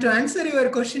 And to answer your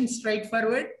question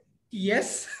straightforward,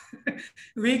 yes,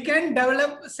 we can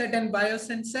develop certain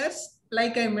biosensors,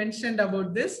 like I mentioned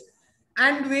about this,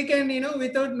 and we can,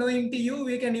 without knowing to you,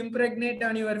 we can impregnate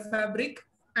on your fabric,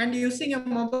 and using a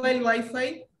mobile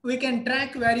Wi-Fi, we can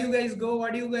track where you guys go,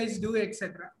 what you guys do,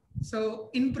 etc. So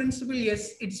in principle,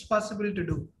 yes, it's possible to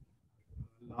do.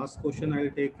 Last question I'll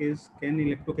take is, can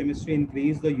electrochemistry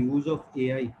increase the use of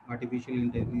AI, artificial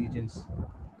intelligence?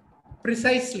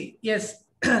 Precisely, yes.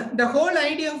 The whole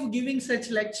idea of giving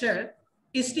such lecture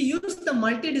is to use the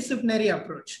multidisciplinary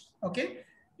approach, okay?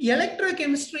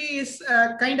 Electrochemistry is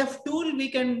a kind of tool we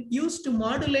can use to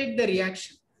modulate the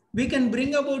reaction. We can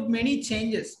bring about many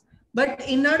changes. But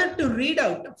in order to read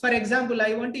out, for example,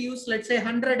 I want to use, let's say,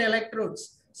 100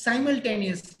 electrodes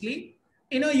simultaneously.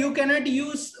 You cannot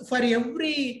use for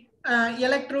every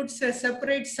electrodes a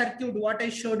separate circuit, what I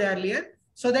showed earlier,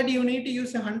 so that you need to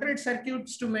use 100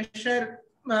 circuits to measure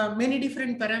many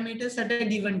different parameters at a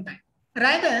given time.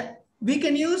 Rather, we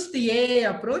can use the AI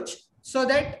approach so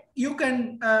that you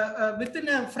can, within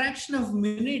a fraction of a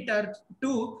minute or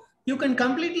two, you can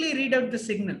completely read out the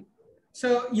signal.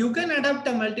 So you can adopt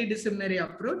a multidisciplinary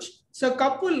approach. So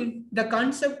couple the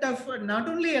concept of not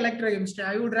only electrochemistry,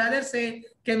 I would rather say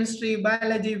chemistry,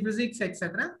 biology, physics,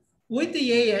 etc., with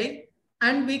the AI,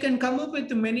 and we can come up with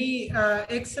many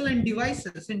excellent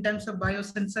devices in terms of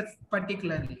biosensor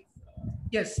particularly.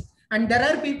 Yes, and there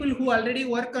are people who already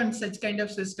work on such kind of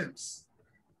systems.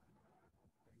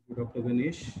 Dr.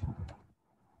 Ganesh.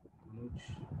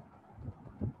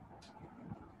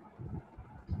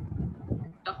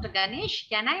 Dr. Ganesh,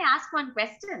 can I ask one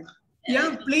question?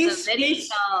 Yeah, please.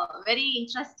 Very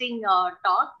interesting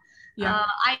talk. Yeah.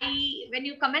 When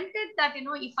you commented that,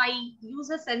 if I use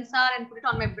a sensor and put it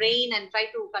on my brain and try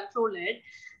to control it,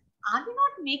 are we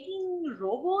not making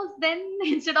robots then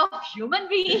instead of human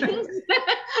beings?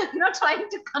 Not trying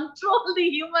to control the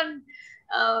human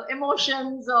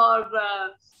emotions or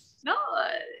no?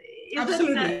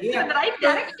 Absolutely, is it the right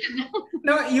direction?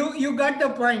 No, you got the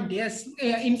point. Yes.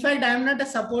 In fact, I am not a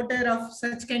supporter of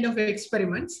such kind of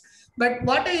experiments. But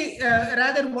what I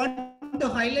rather want to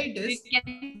highlight is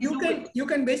you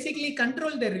can basically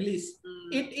control the release.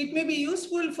 It may be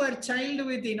useful for a child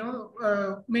with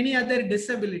many other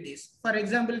disabilities. For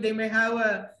example, they may have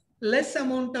a less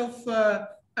amount of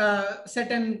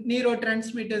certain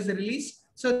neurotransmitters released,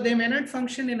 so they may not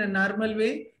function in a normal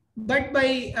way. But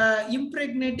by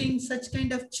impregnating such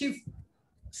kind of chip,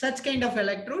 such kind of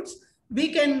electrodes,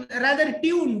 we can rather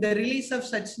tune the release of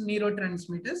such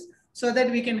neurotransmitters so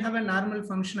that we can have a normal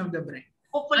function of the brain.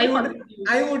 Hopefully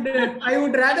I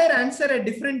would rather answer a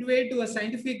different way to a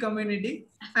scientific community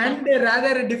and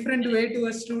rather a different way to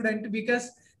a student,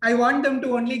 because I want them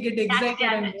to only get excited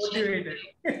and motivated.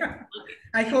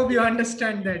 I hope you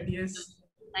understand that. Yes.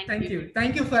 Thank you.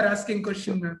 Thank you for asking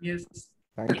question, ma'am. Yes.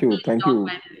 Thank you.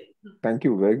 Thank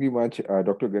you very much,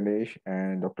 Dr. Ganesh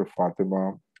and Dr.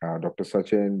 Fatima, Dr.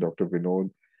 Sachin, Dr. Vinod,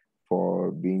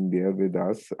 for being there with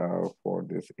us for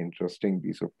this interesting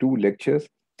piece of 2 lectures.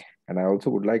 And I also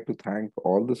would like to thank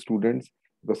all the students,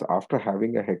 because after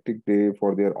having a hectic day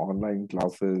for their online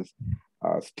classes,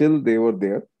 still they were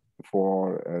there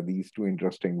for these 2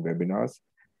 interesting webinars.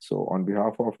 So on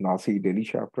behalf of NASI Delhi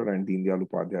chapter and Deen Dayal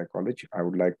Upadhyay College, I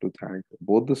would like to thank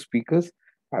both the speakers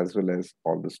as well as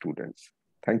all the students.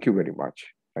 Thank you very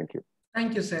much. Thank you.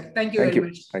 Thank you, sir. Thank you very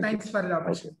much. Thanks for the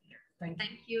opportunity. Okay.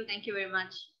 Thank you. Thank you very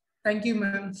much. Thank you,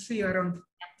 ma'am. See you around.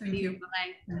 Thank you.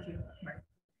 Bye. Thank you. Bye.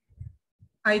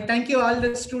 I thank you all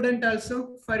the students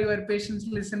also for your patience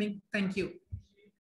listening. Thank you.